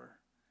power.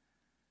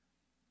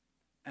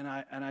 And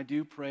I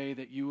do pray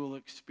that you will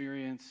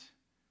experience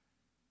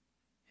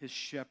his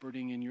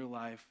shepherding in your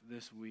life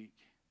this week.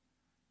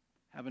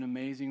 Have an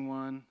amazing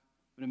one,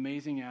 an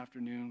amazing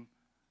afternoon.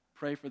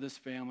 Pray for this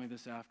family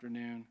this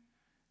afternoon.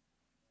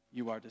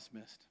 You are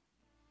dismissed.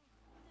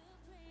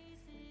 The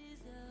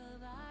praises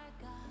of our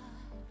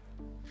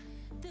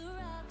God, the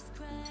rocks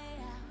cry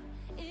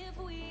out if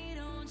we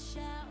don't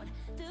shout.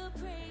 The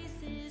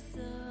praises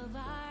of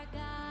our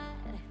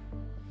God,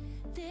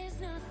 there's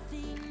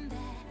nothing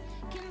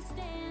that can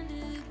stand